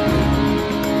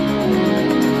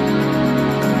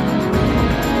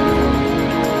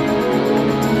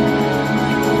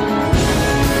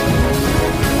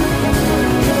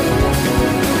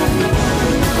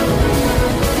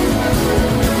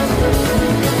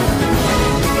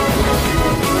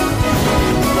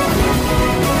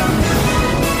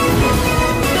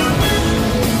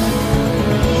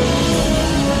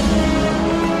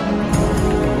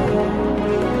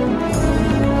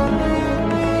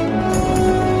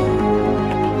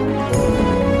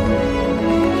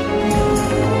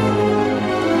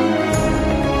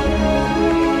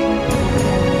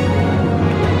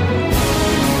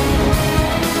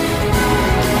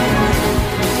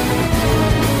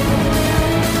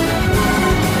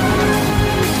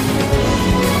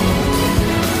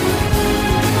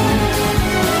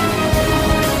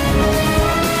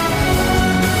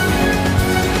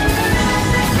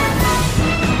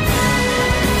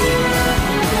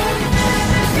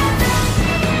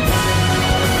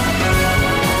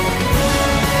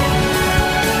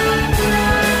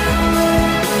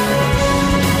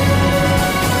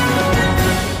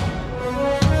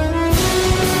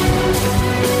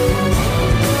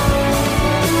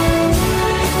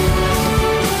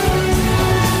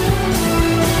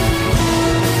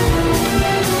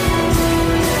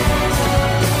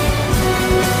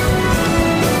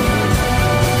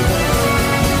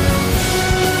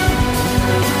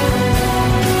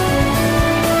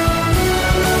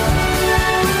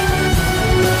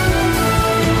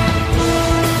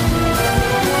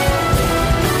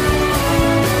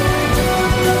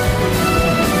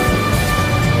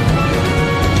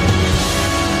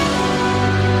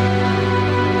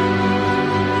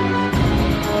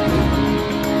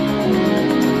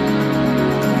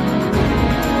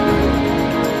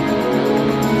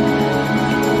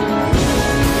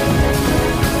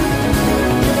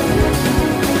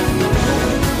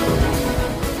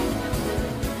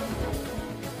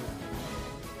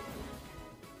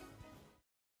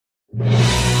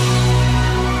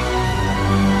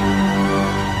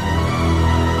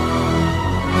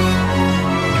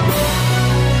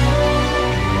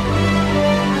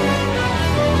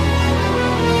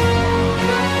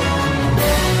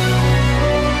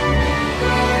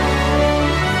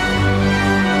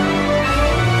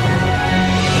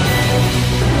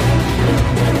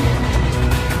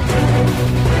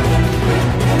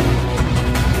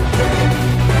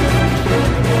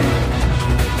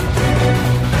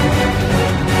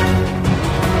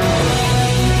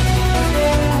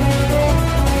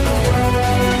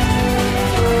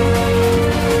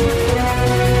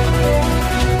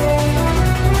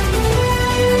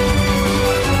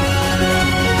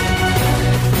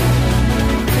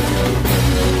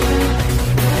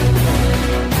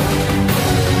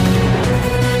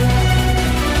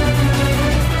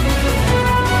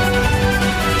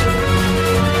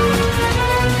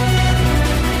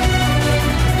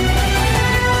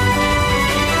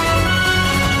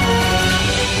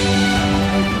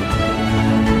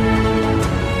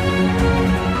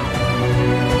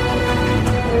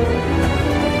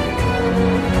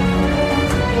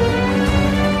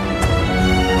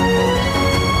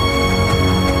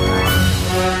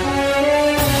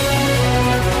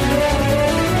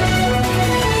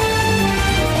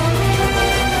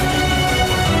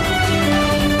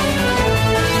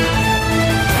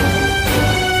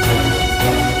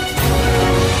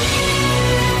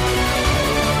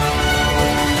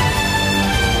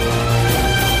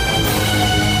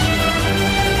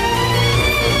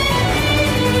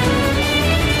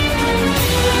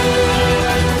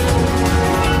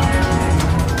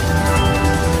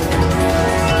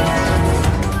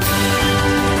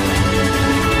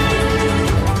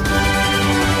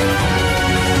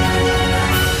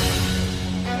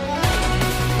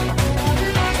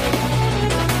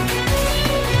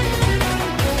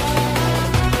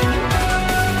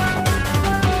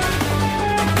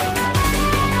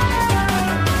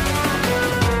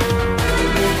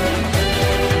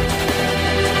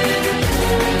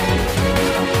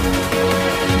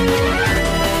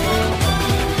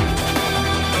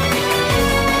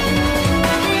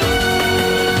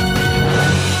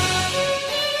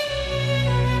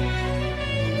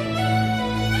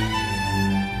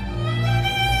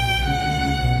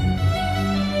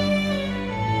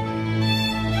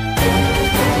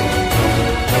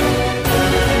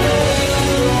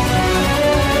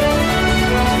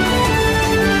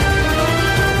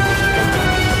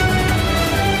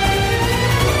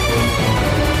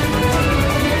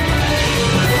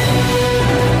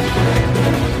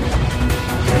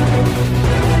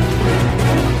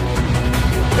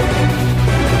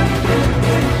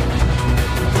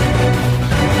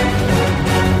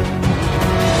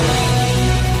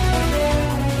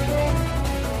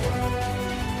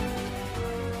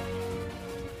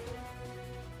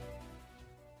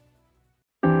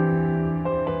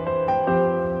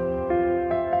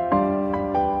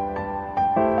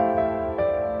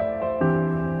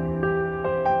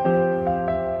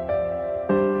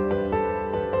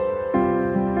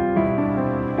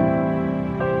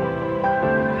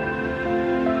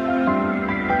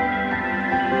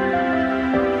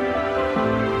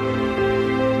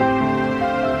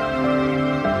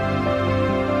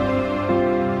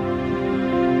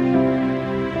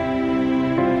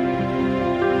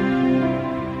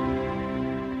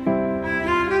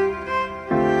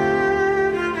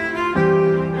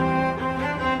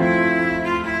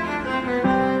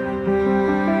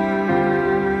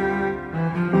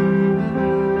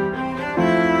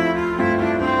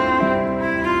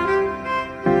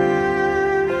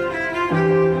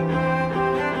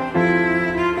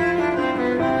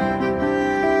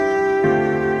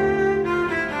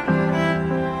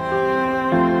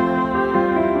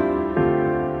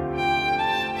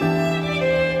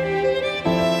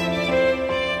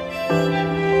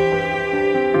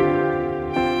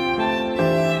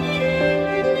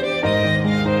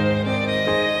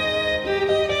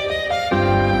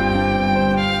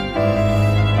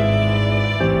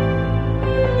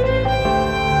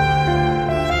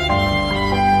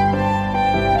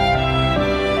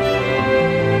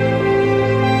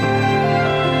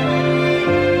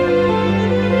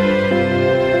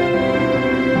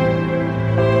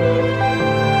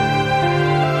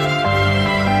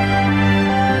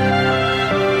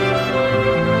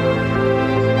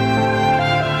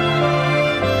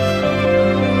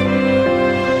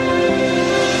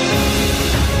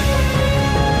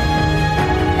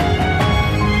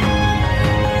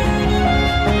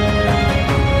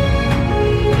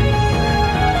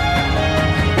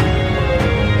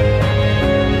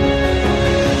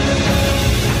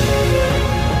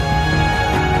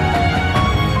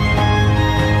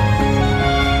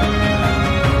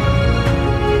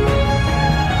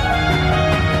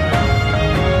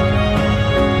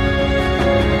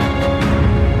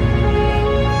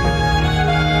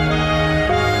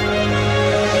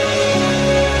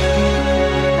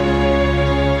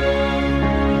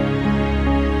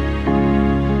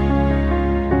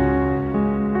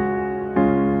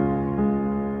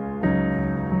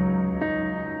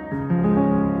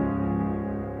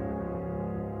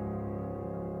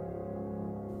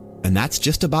 And that's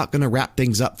just about going to wrap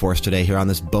things up for us today here on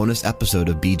this bonus episode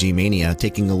of BG Mania,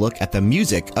 taking a look at the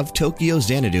music of Tokyo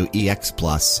Xanadu EX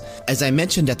Plus. As I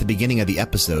mentioned at the beginning of the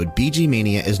episode, BG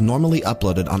Mania is normally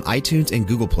uploaded on iTunes and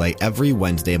Google Play every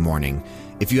Wednesday morning.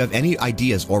 If you have any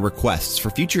ideas or requests for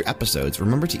future episodes,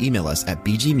 remember to email us at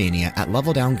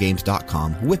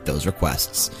bgmania@leveldowngames.com with those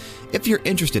requests. If you're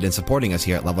interested in supporting us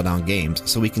here at Level Down Games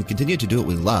so we can continue to do what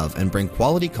we love and bring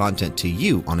quality content to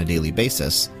you on a daily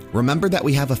basis, remember that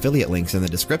we have affiliate links in the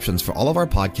descriptions for all of our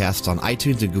podcasts on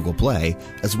iTunes and Google Play,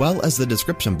 as well as the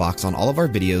description box on all of our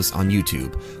videos on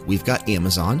YouTube. We've got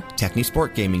Amazon,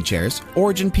 Technisport Gaming Chairs,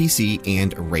 Origin PC,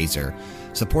 and Razer.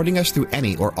 Supporting us through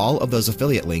any or all of those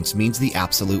affiliate links means the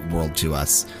absolute world to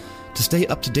us. To stay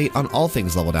up to date on all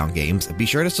things Level Down Games, be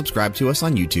sure to subscribe to us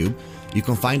on YouTube. You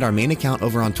can find our main account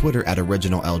over on Twitter at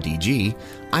OriginalLDG.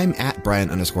 I'm at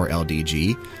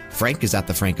Brian_LDG. Frank is at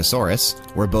the Frankosaurus.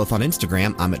 We're both on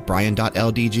Instagram. I'm at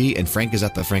Brian.LDG, and Frank is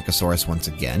at the Frankosaurus once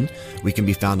again. We can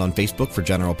be found on Facebook for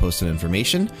general posts and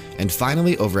information. And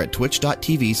finally, over at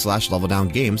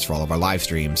twitch.tv/LevelDownGames for all of our live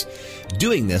streams.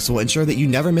 Doing this will ensure that you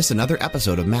never miss another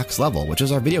episode of Max Level, which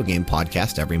is our video game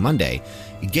podcast every Monday.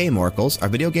 Game Oracles, our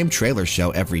video game trailer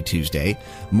show every Tuesday.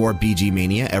 More BG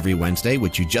Mania every Wednesday,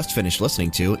 which you just finished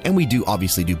listening to, and we do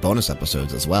obviously do bonus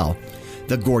episodes as well.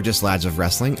 The Gorgeous Lads of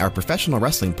Wrestling, our professional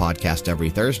wrestling podcast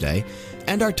every Thursday,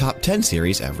 and our Top 10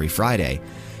 series every Friday.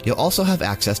 You'll also have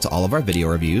access to all of our video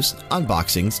reviews,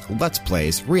 unboxings, let's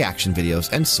plays, reaction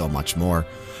videos, and so much more.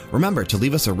 Remember to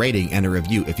leave us a rating and a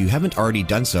review if you haven't already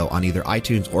done so on either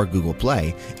iTunes or Google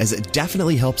Play, as it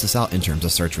definitely helps us out in terms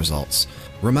of search results.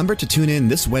 Remember to tune in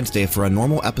this Wednesday for a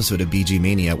normal episode of BG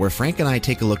Mania, where Frank and I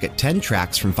take a look at 10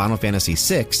 tracks from Final Fantasy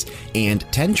VI and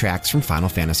 10 tracks from Final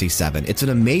Fantasy VII. It's an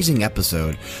amazing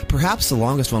episode, perhaps the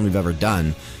longest one we've ever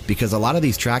done, because a lot of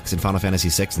these tracks in Final Fantasy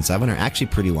VI and VII are actually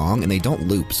pretty long and they don't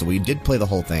loop, so we did play the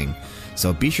whole thing.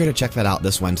 So be sure to check that out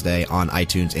this Wednesday on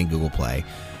iTunes and Google Play.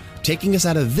 Taking us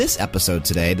out of this episode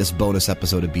today, this bonus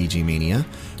episode of BG Mania,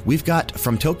 we've got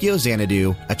from Tokyo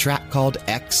Xanadu a track called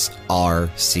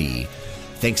XRC.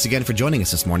 Thanks again for joining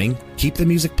us this morning. Keep the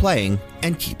music playing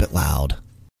and keep it loud.